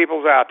 yeah, your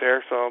people's out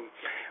there, so.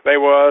 They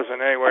was,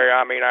 and anyway,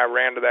 I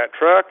ran to that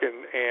truck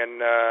and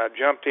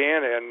jumped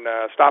in and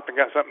stopped and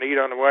got something to eat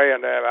on the way,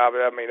 and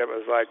it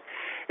was like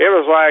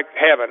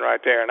heaven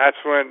right there. And that's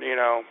when,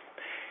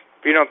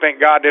 if you don't think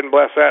God didn't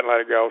bless that,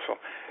 let it go.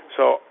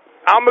 So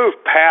I'll move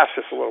past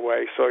this a little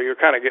way, so you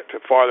kind of get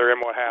to farther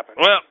in what happened.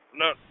 Well,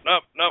 no.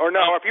 Or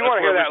no, if you want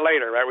to hear that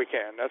later, right, we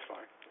can. That's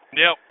fine.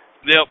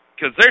 Yep,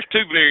 because there's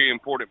two very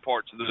important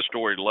parts of this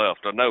story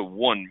left. I know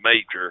one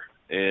major,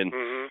 and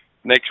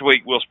next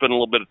week we'll spend a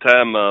little bit of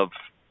time of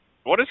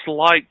what it's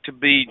like to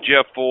be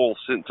Jeff Foyle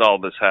since all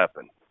this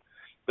happened.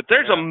 But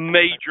there's a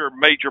major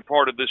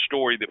part of this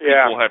story that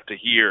people have to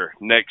hear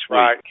next week.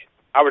 Right.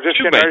 I was just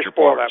going to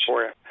spoil that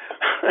for you.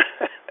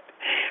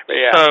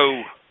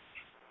 So,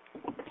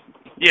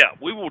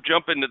 we will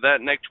jump into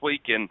that next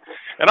week. And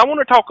I want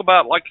to talk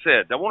about, like I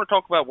said,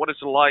 what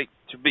it's like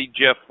to be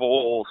Jeff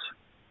Foyle's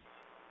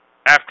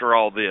after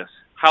all this.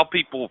 How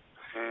people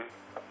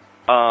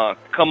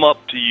come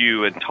up to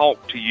you and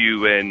talk to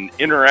you and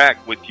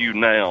interact with you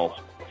now.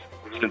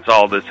 Since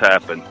all this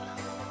happened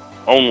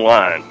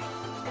online.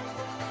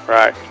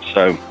 Right.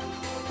 So.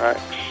 Right.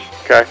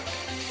 Okay.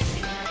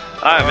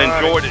 I've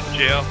enjoyed it,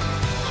 Jeff.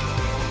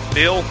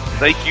 Bill,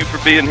 thank you for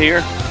being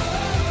here.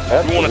 Absolutely.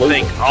 I want to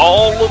thank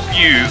all of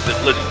you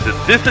that listened to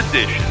this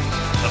edition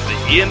of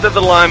the End of the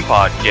Line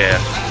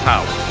podcast,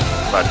 powered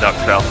by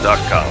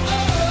DuckSouth.com.